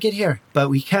wet blanket here, but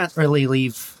we can't really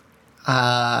leave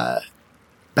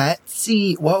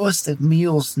Betsy. What was the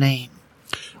mule's name?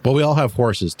 Well, we all have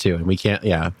horses too, and we can't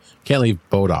leave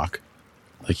Bodok.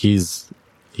 Like he's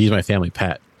my family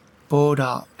pet.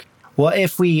 Bodok. What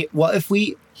if we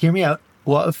hear me out?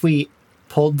 What if we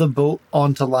pulled the boat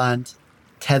onto land,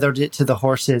 tethered it to the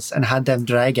horses, and had them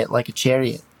drag it like a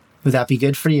chariot? Would that be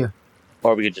good for you?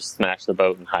 Or we could just smash the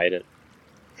boat and hide it.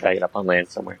 Drag it up on land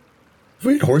somewhere. Have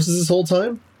we had horses this whole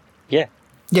time? Yeah.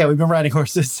 Yeah, we've been riding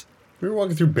horses. We were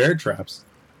walking through bear traps.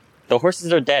 The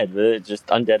horses are dead. They're just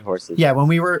undead horses. Yeah,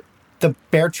 the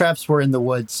bear traps were in the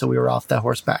woods, so we were off that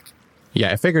horseback.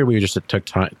 Yeah, I figured we just took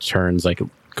turns like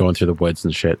going through the woods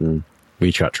and shit, and we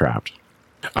each got trapped.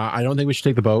 I don't think we should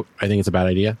take the boat. I think it's a bad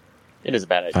idea. It is a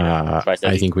bad idea. That's why I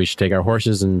said I think we should take our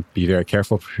horses and be very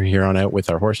careful from here on out with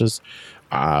our horses.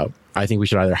 I think we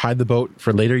should either hide the boat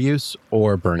for later use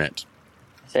or burn it.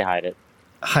 say hide it.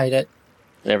 Hide it.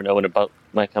 You never know when a boat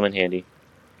might come in handy.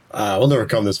 We'll never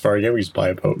come this far again. We just buy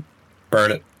a boat,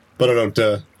 burn it. But I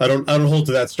don't hold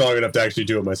to that strong enough to actually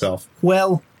do it myself.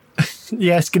 Well,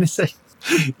 yeah, I was going to say,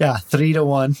 yeah,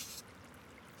 3-1.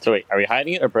 So wait, are we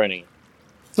hiding it or burning it?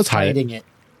 Let's hide it. Hiding it.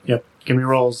 Yep. Give me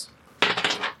rolls.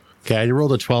 Okay, I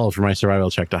rolled a 12 for my survival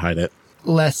check to hide it.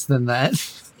 Less than that.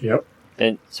 Yep.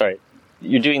 And sorry,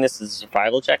 you're doing this as a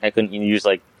survival check? I couldn't even use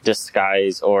like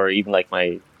disguise or even like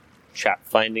my trap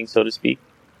finding, so to speak,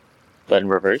 but in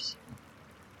reverse.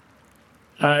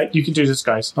 You can do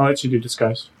disguise. I'll let you do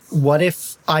disguise. What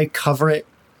if I cover it?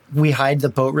 We hide the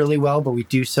boat really well, but we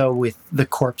do so with the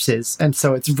corpses, and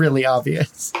so it's really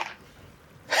obvious.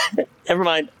 Never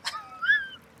mind.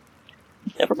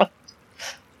 Never mind.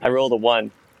 I rolled a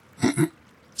 1.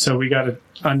 So we got an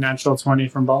unnatural 20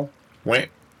 from Ball. Wah.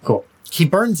 Cool. He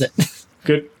burns it.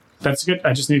 Good. That's good.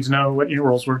 I just need to know what your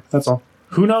rolls were. That's all.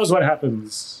 Who knows what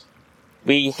happens?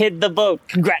 We hid the boat.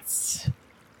 Congrats.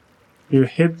 You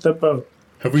hid the boat.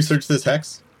 Have we searched this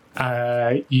hex?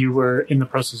 You were in the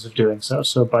process of doing so.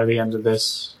 So by the end of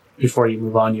this, before you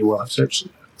move on, you will have searched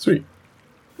it. Sweet.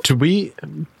 Do we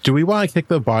want to kick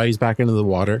the bodies back into the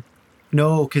water?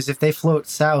 No, because if they float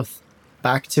south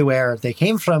back to where they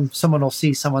came from, someone will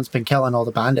see someone's been killing all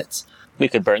the bandits. We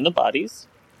could burn the bodies.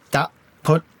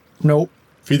 Nope.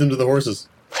 Feed them to the horses.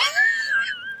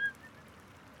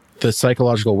 The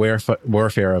psychological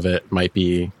warfare of it might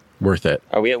be worth it.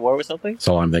 Are we at war with something? That's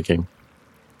all I'm thinking.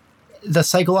 The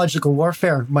psychological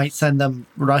warfare might send them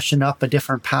rushing up a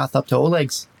different path up to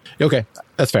Oleg's. Okay,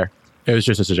 that's fair. It was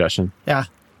just a suggestion. Yeah.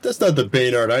 That's not the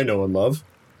Baynard I know and love.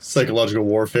 Psychological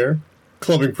warfare.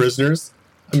 Clubbing prisoners.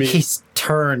 I mean, He's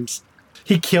turned.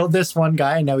 He killed this one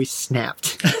guy and now he's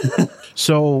snapped.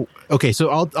 So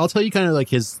I'll tell you kind of like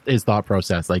his thought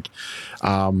process. Like,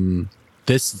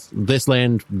 this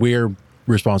land, we're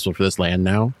responsible for this land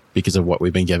now because of what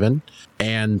we've been given,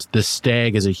 and the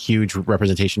stag is a huge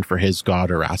representation for his god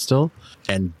Erastil.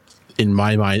 And in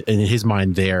my mind, in his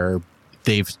mind,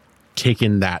 they've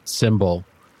taken that symbol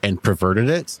and perverted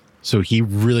it. So he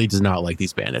really does not like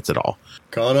these bandits at all.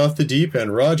 gone off the deep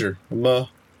end. Roger. I'm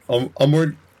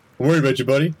worried about you,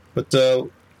 buddy. But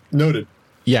noted.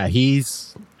 Yeah,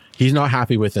 he's not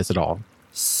happy with this at all.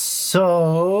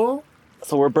 So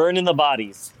we're burning the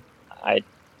bodies. I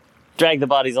drag the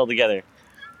bodies all together.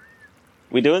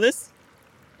 We doing this?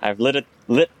 I've lit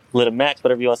a match,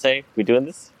 whatever you want to say. We doing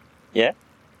this? Yeah?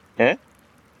 Huh?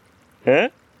 Huh?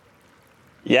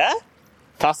 Yeah?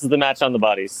 Tosses the match on the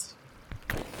bodies.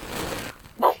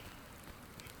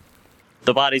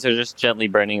 The bodies are just gently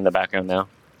burning in the background now.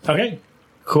 Okay,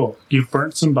 cool. You've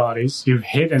burnt some bodies. You've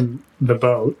hidden the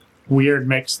boat. Weird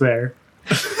mix there.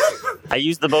 I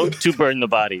use the boat to burn the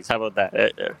bodies. How about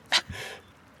that?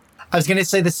 I was going to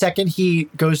say the second he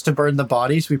goes to burn the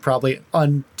bodies, we probably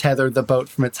untether the boat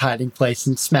from its hiding place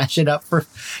and smash it up for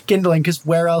kindling, because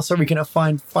where else are we going to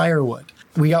find firewood?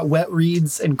 We got wet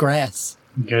reeds and grass.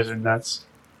 You guys are nuts.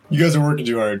 You guys are working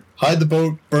too hard. Hide the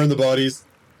boat, burn the bodies,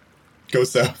 go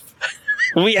south.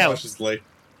 We out. Cautiously.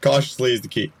 Cautiously is the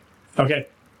key. Okay,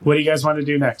 what do you guys want to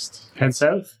do next? Head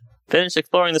south? Finish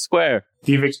exploring the square.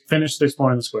 You've finished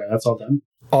exploring the square. That's all done.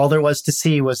 All there was to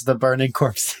see was the burning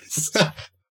corpses.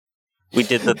 We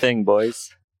did the thing, boys.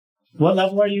 What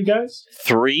level are you guys?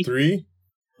 3, 3.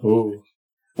 Ooh.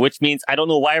 which means I don't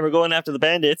know why we're going after the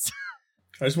bandits.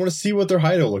 I just want to see what their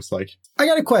hideout looks like. I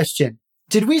got a question.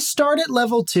 Did we start at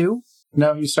level 2?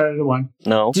 No, you started at 1.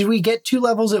 No. Did we get 2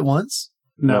 levels at once?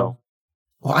 No.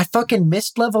 Well, I fucking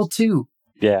missed level 2.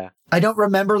 Yeah. I don't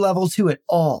remember level 2 at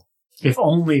all. If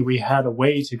only we had a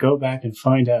way to go back and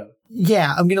find out.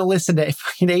 Yeah, I'm going to listen to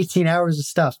fucking 18 hours of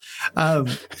stuff.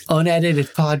 Unedited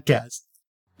podcast.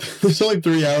 There's only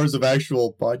 3 hours of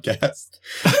actual podcast.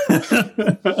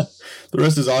 The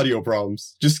rest is audio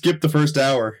problems. Just skip the first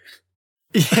hour.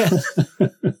 Yeah.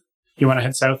 You want to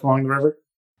head south along the river?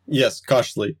 Yes,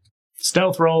 cautiously.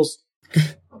 Stealth rolls.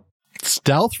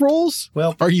 Stealth rolls?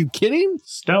 Well, Are you kidding?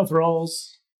 Stealth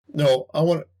rolls. No, I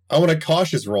want a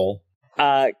cautious roll.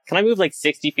 Can I move like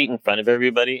 60 feet in front of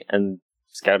everybody and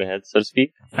scout ahead, so to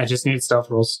speak? I just need stealth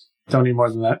rolls. Don't need more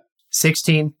than that.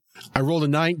 16. I rolled a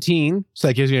 19, so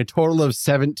that gives me a total of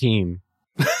 17.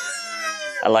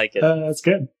 I like it. That's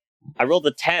good. I rolled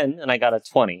a 10 and I got a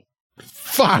 20.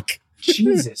 Fuck!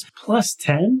 Jesus, plus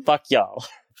 10? Fuck y'all.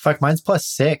 Fuck, mine's plus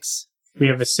 6. We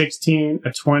have a 16,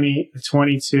 a 20, a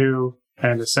 22,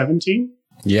 and a 17.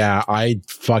 Yeah, I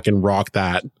fucking rock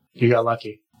that. You got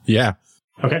lucky. Yeah.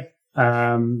 Okay.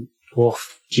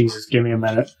 Wolf, Jesus, give me a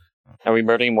minute. Are we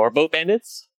murdering more boat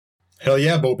bandits? Hell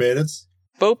yeah, boat bandits.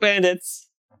 Boat bandits.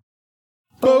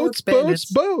 Boats, bandits.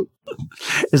 boats,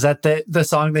 boat. Is that the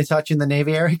song they taught you in the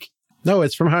Navy, Eric? No,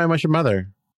 it's from How I Met Your Mother.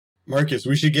 Marcus,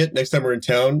 we should get, next time we're in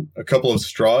town, a couple of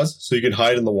straws so you can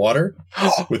hide in the water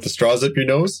with the straws up your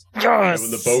nose. Yes!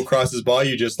 And when the boat crosses by,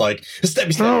 you just like,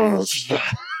 stabby, stabby.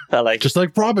 I like Just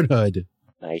like Robin Hood.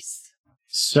 Nice.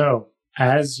 So,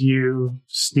 as you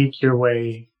sneak your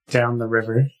way down the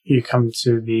river, you come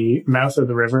to the mouth of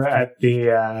the river at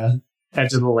the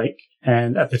edge of the lake.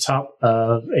 And at the top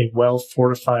of a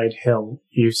well-fortified hill,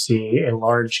 you see a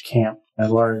large camp, a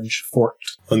large fort.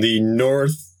 On the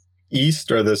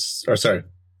northwest or the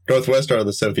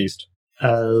southeast?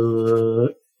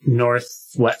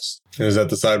 Northwest. Is that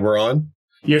the side we're on?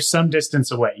 You're some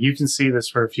distance away. You can see this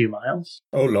for a few miles.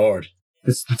 Oh, Lord.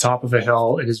 It's the top of a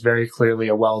hill. It is very clearly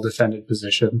a well-defended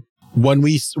position. When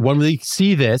we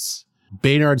see this,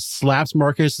 Baynard slaps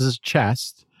Marcus's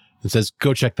chest and says,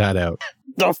 "Go check that out."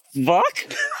 The fuck?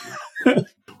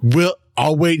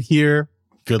 I'll wait here.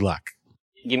 Good luck.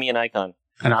 Give me an icon.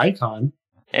 An icon?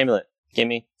 Amulet.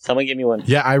 Someone give me one.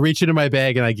 Yeah, I reach into my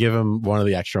bag and I give him one of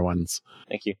the extra ones.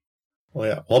 Thank you. Well,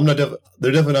 yeah. Well, they're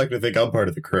definitely not going to think I'm part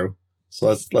of the crew.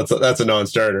 So that's a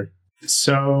non-starter.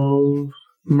 So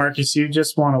Marcus, you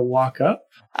just want to walk up?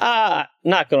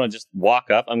 Not gonna just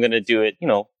walk up. I'm gonna do it,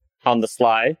 on the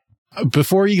sly.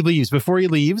 Before he leaves,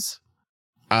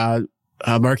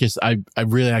 Marcus, I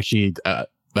really actually,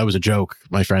 that was a joke,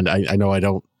 my friend. I know I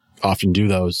don't often do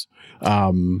those.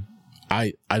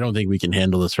 I don't think we can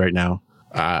handle this right now.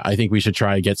 I think we should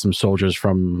try to get some soldiers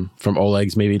from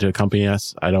Oleg's maybe to accompany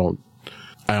us. I don't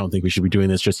think we should be doing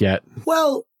this just yet.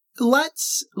 Well,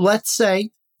 let's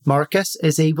say Marcus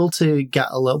is able to get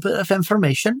a little bit of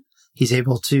information. He's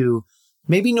able to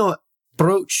maybe not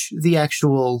broach the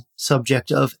actual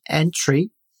subject of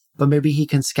entry, but maybe he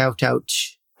can scout out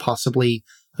possibly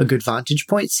a good vantage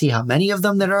point, see how many of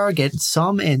them there are, get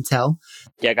some intel.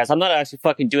 Yeah, guys, I'm not actually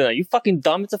fucking doing that. You fucking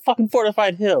dumb. It's a fucking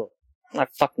fortified hill. I'm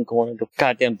not fucking going into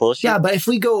goddamn bullshit. Yeah, but if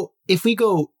we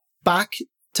go back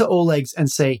to Oleg's and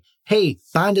say, hey,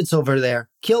 bandits over there,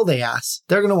 kill they ass,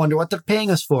 they're going to wonder what they're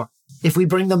paying us for. If we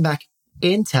bring them back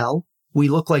intel, we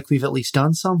look like we've at least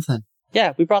done something.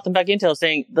 Yeah, we brought them back intel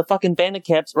saying the fucking bandit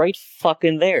camp's right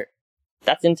fucking there.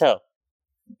 That's intel.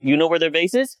 You know where their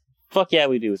base is? Fuck yeah,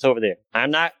 we do. It's over there.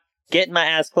 I'm not getting my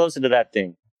ass closer to that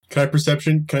thing. Can I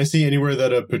perception? Can I see anywhere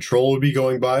that a patrol would be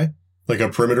going by? Like a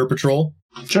perimeter patrol?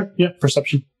 Sure, yeah,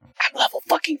 perception. I'm level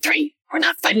fucking 3. We're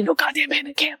not fighting no goddamn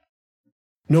bandit camp.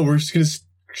 No, we're just gonna...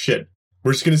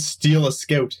 We're just gonna steal a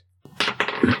scout.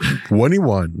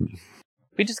 21.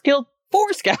 We just killed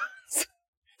 4 scouts.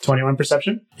 21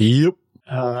 perception? Yep.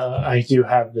 I do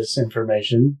have this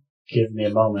information. Give me a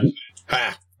moment.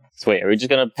 Ha! So wait, are we just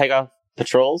gonna peg off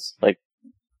patrols?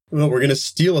 Well, we're gonna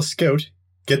steal a scout,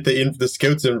 get the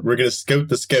scouts, and we're gonna scout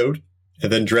the scout,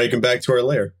 and then drag him back to our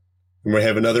lair. And we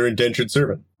have another indentured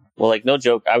servant. Well, no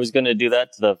joke. I was gonna do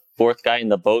that to the 4th guy in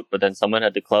the boat, but then someone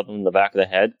had to club him in the back of the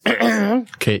head.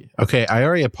 Okay. I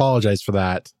already apologized for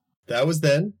that. That was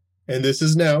then, and this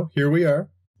is now. Here we are.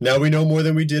 Now we know more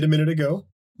than we did a minute ago.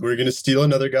 We're gonna steal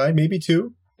another guy, maybe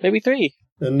 2. Maybe 3.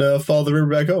 And follow the river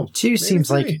back home. 2 Maybe seems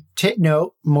 3. like...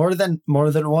 No, more than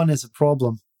 1 is a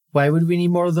problem. Why would we need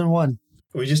more than 1?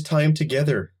 We just tie them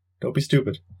together. Don't be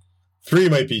stupid. 3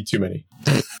 might be too many.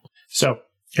 So,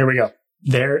 here we go.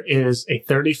 There is a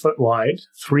 30-foot wide,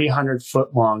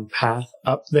 300-foot long path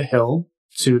up the hill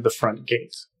to the front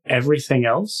gate. Everything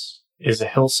else is a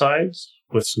hillside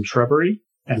with some shrubbery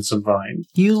and some vine.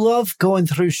 You love going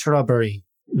through shrubbery.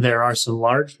 There are some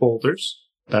large boulders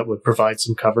that would provide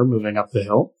some cover moving up the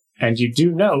hill. And you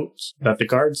do note that the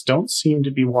guards don't seem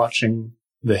to be watching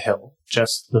the hill,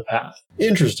 just the path.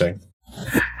 Interesting.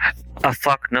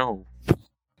 Fuck no.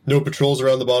 No patrols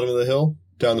around the bottom of the hill?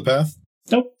 Down the path?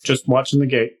 Nope, just watching the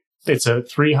gate. It's a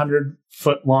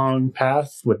 300-foot long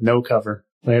path with no cover.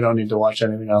 They don't need to watch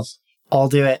anything else. I'll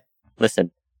do it.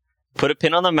 Listen, put a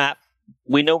pin on the map.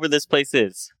 We know where this place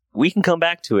is. We can come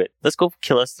back to it. Let's go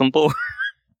kill us some boar.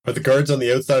 Are the guards on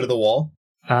the outside of the wall?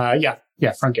 Yeah,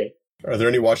 front gate. Are there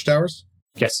any watchtowers?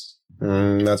 Yes.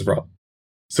 That's a problem.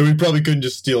 So we probably couldn't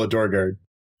just steal a door guard.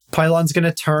 Pylon's going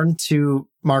to turn to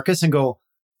Marcus and go,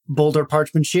 boulder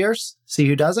parchment shears, see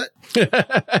who does it.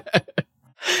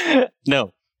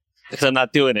 No, because I'm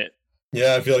not doing it.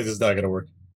 Yeah, I feel like this is not going to work.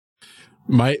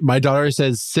 My daughter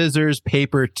says scissors,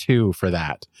 paper 2 for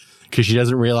that. Because she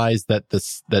doesn't realize that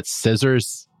that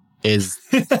scissors is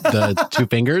the 2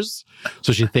 fingers.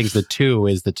 So she thinks the 2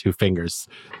 is the 2 fingers.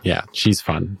 Yeah, she's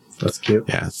fun. That's cute.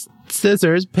 Yeah.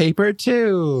 Scissors, paper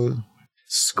 2.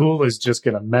 School is just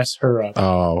going to mess her up.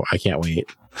 Oh, I can't wait.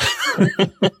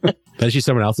 That's just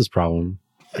someone else's problem.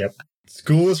 Yep.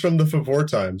 School is from the before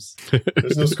times.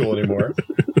 There's no school anymore.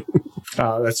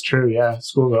 Oh, that's true. Yeah,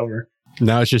 school's over.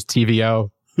 Now it's just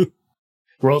TVO.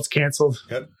 World's canceled.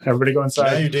 Yep. Everybody go Now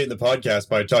inside. you're dating the podcast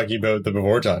by talking about the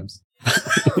before times.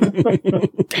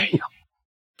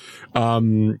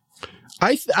 Damn.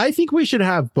 I think we should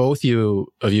have both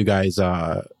of you guys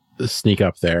sneak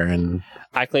up there and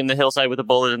I claim the hillside with a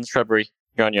bullet in the shrubbery.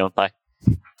 You're on your own. Bye.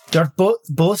 They're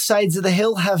both sides of the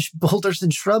hill have boulders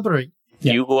and shrubbery.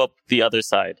 Yeah. You go up the other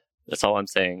side. That's all I'm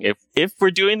saying. If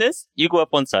we're doing this, you go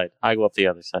up one side. I go up the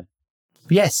other side.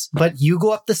 Yes, but you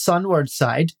go up the sunward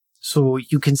side so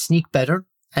you can sneak better.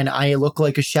 And I look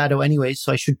like a shadow anyway,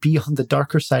 so I should be on the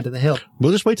darker side of the hill.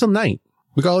 we'll just wait till night.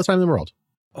 We got all the time in the world.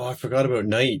 Oh, I forgot about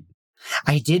night.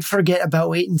 I did forget about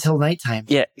waiting until nighttime.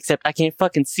 Yeah, except I can't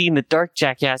fucking see in the dark,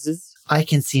 jackasses. I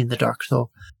can see in the dark, though.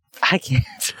 I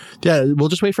can't. Yeah, we'll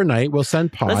just wait for night. We'll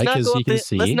send Pie because he can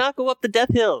see. Let's not go up the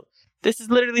Death Hill. This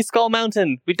is literally Skull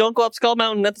Mountain. We don't go up Skull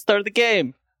Mountain at the start of the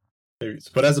game.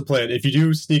 But as a plan, if you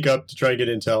do sneak up to try and get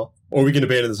intel, or we can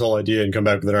abandon this whole idea and come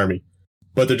back with an army.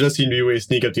 But there does seem to be a way to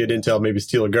sneak up to get intel, maybe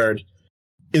steal a guard.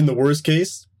 In the worst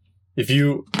case, if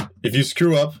you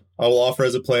screw up, I will offer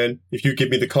as a plan, if you give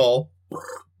me the call,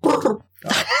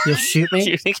 You'll shoot Do me?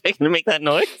 you think I can make that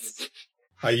noise?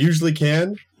 I usually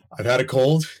can. I've had a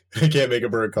cold. I can't make a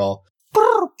bird call.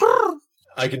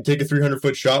 I can take a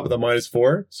 300-foot shot with a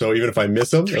 -4, so even if I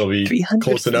miss them, it'll be 300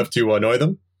 close enough to annoy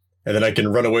them, and then I can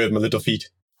run away with my little feet.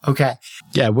 Okay.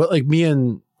 Yeah, well, like me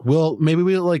and Will, maybe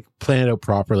we'll like plan it out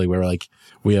properly where like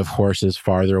we have horses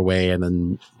farther away and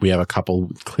then we have a couple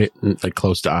like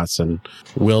close to us, and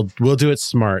we'll do it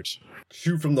smart.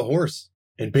 Shoot from the horse,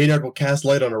 and Baynard will cast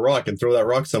light on a rock and throw that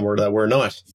rock somewhere that we're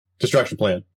not. Distraction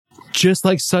plan. Just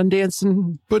like Sundance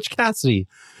and Butch Cassidy.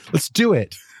 Let's do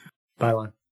it.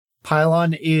 Pylon.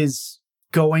 Pylon is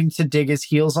going to dig his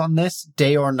heels on this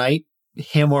day or night.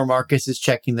 Him or Marcus is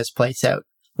checking this place out.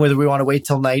 Whether we want to wait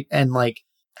till night and like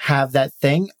have that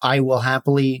thing,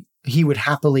 he would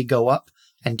happily go up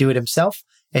and do it himself.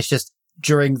 It's just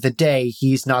during the day,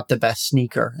 he's not the best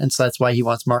sneaker. And so that's why he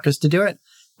wants Marcus to do it.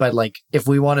 But like, if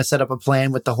we want to set up a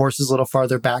plan with the horses a little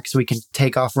farther back so we can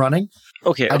take off running,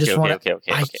 Okay.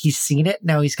 he's seen it.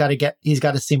 Now he's got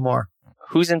to see more.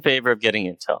 Who's in favor of getting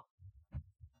intel?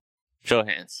 Show of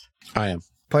hands. I am.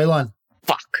 Pylon.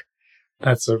 Fuck.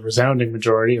 That's a resounding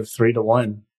majority of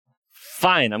 3-1.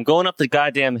 Fine, I'm going up the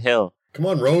goddamn hill. Come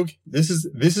on, Rogue. This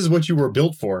is what you were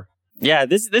built for. Yeah,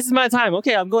 this is my time.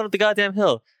 Okay, I'm going up the goddamn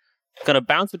hill. Gonna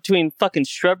bounce between fucking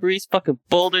shrubberies, fucking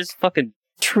boulders, fucking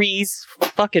trees,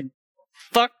 fuck.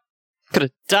 Gonna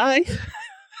die.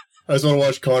 I just want to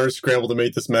watch Connor scramble to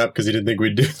make this map because he didn't think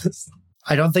we'd do this.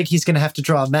 I don't think he's going to have to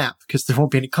draw a map because there won't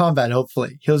be any combat,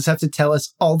 hopefully. He'll just have to tell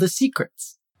us all the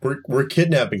secrets. We're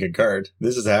kidnapping a guard.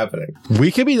 This is happening.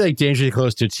 We could be like dangerously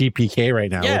close to TPK right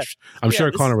now, Yeah. which I'm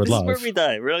sure Connor would love. This is where we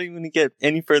die. We're not even going to get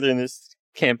any further in this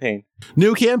campaign.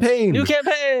 New campaign. New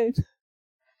campaign!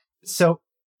 So,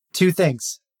 two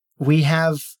things. We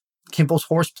have Kimball's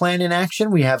horse plan in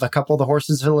action. We have a couple of the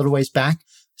horses a little ways back,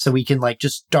 so we can like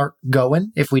just start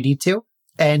going if we need to.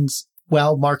 And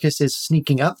while Marcus is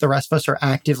sneaking up, the rest of us are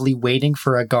actively waiting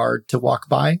for a guard to walk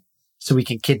by so we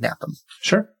can kidnap him.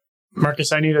 Sure.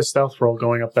 Marcus, I need a stealth roll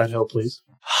going up that hill, please.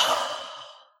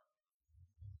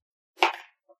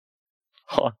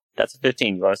 Oh, that's a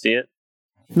 15. You want to see it?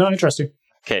 Not interesting.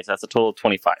 Okay, so that's a total of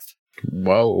 25.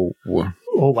 Whoa.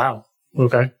 Oh, wow.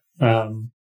 Okay.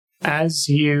 As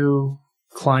you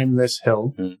climb this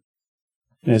hill,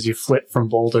 as you flit from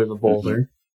boulder to boulder,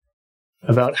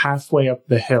 about halfway up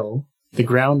the hill, the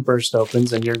ground burst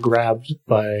opens and you're grabbed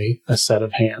by a set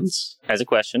of hands. As a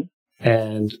question.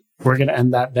 And we're going to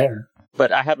end that there.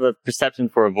 But I have a perception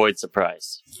for avoid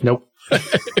surprise. Nope.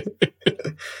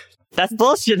 That's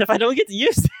bullshit if I don't get to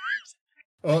use it.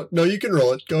 Oh, no, you can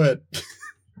roll it. Go ahead.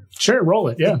 Sure, roll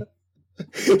it, yeah.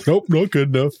 Nope, not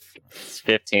good enough. It's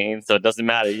 15, so it doesn't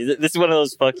matter. This is one of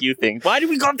those fuck you things. Why did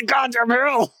we go up the goddamn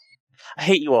hill? I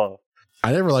hate you all.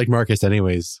 I never liked Marcus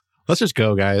anyways. Let's just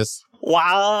go, guys.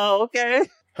 Wow, okay.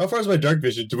 How far is my dark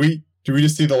vision? Do we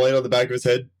just see the light on the back of his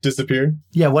head disappear?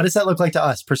 Yeah, what does that look like to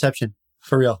us? Perception.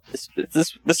 For real. This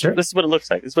is what it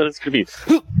looks like. This is what it's going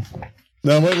to be.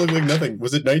 No, it might look like nothing.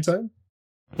 Was it nighttime?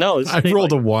 No, I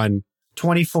rolled a 1.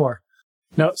 24.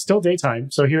 No, it's still daytime.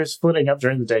 So he was flitting up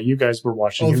during the day. You guys were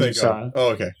watching him. You Thank saw God. Oh,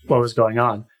 okay. what was going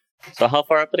on. So how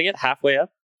far up did I get? Halfway up?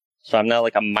 So I'm now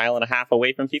like a mile and a half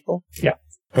away from people?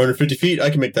 150 feet. I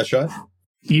can make that shot.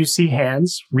 You see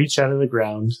hands reach out of the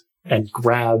ground and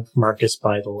grab Marcus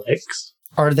by the legs.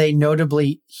 Are they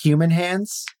notably human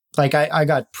hands? Like, I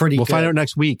got pretty We'll good. find out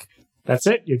next week. That's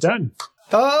it. You're done.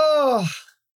 Oh!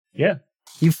 Yeah.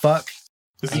 You fuck.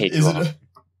 Is I hate it, you is, all. it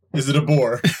a, is it a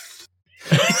boar?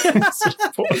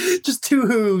 Just two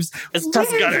hooves. It's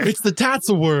Tusk Gunner. It's the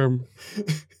Tatsa worm.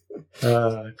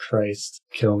 Christ.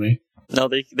 Kill me. No,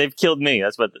 they've killed me.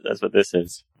 That's what this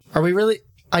is. Are we really?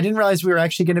 I didn't realize we were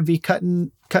actually going to be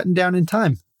cutting down in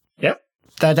time. Yep.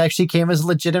 That actually came as a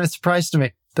legitimate surprise to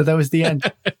me, that was the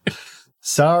end.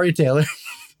 Sorry, Taylor.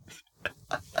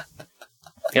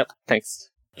 Yep, thanks.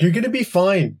 You're going to be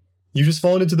fine. You've just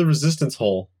fallen into the resistance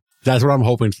hole. That's what I'm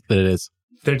hoping that it is.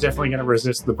 They're definitely going to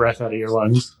resist the breath out of your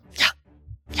lungs. Yeah.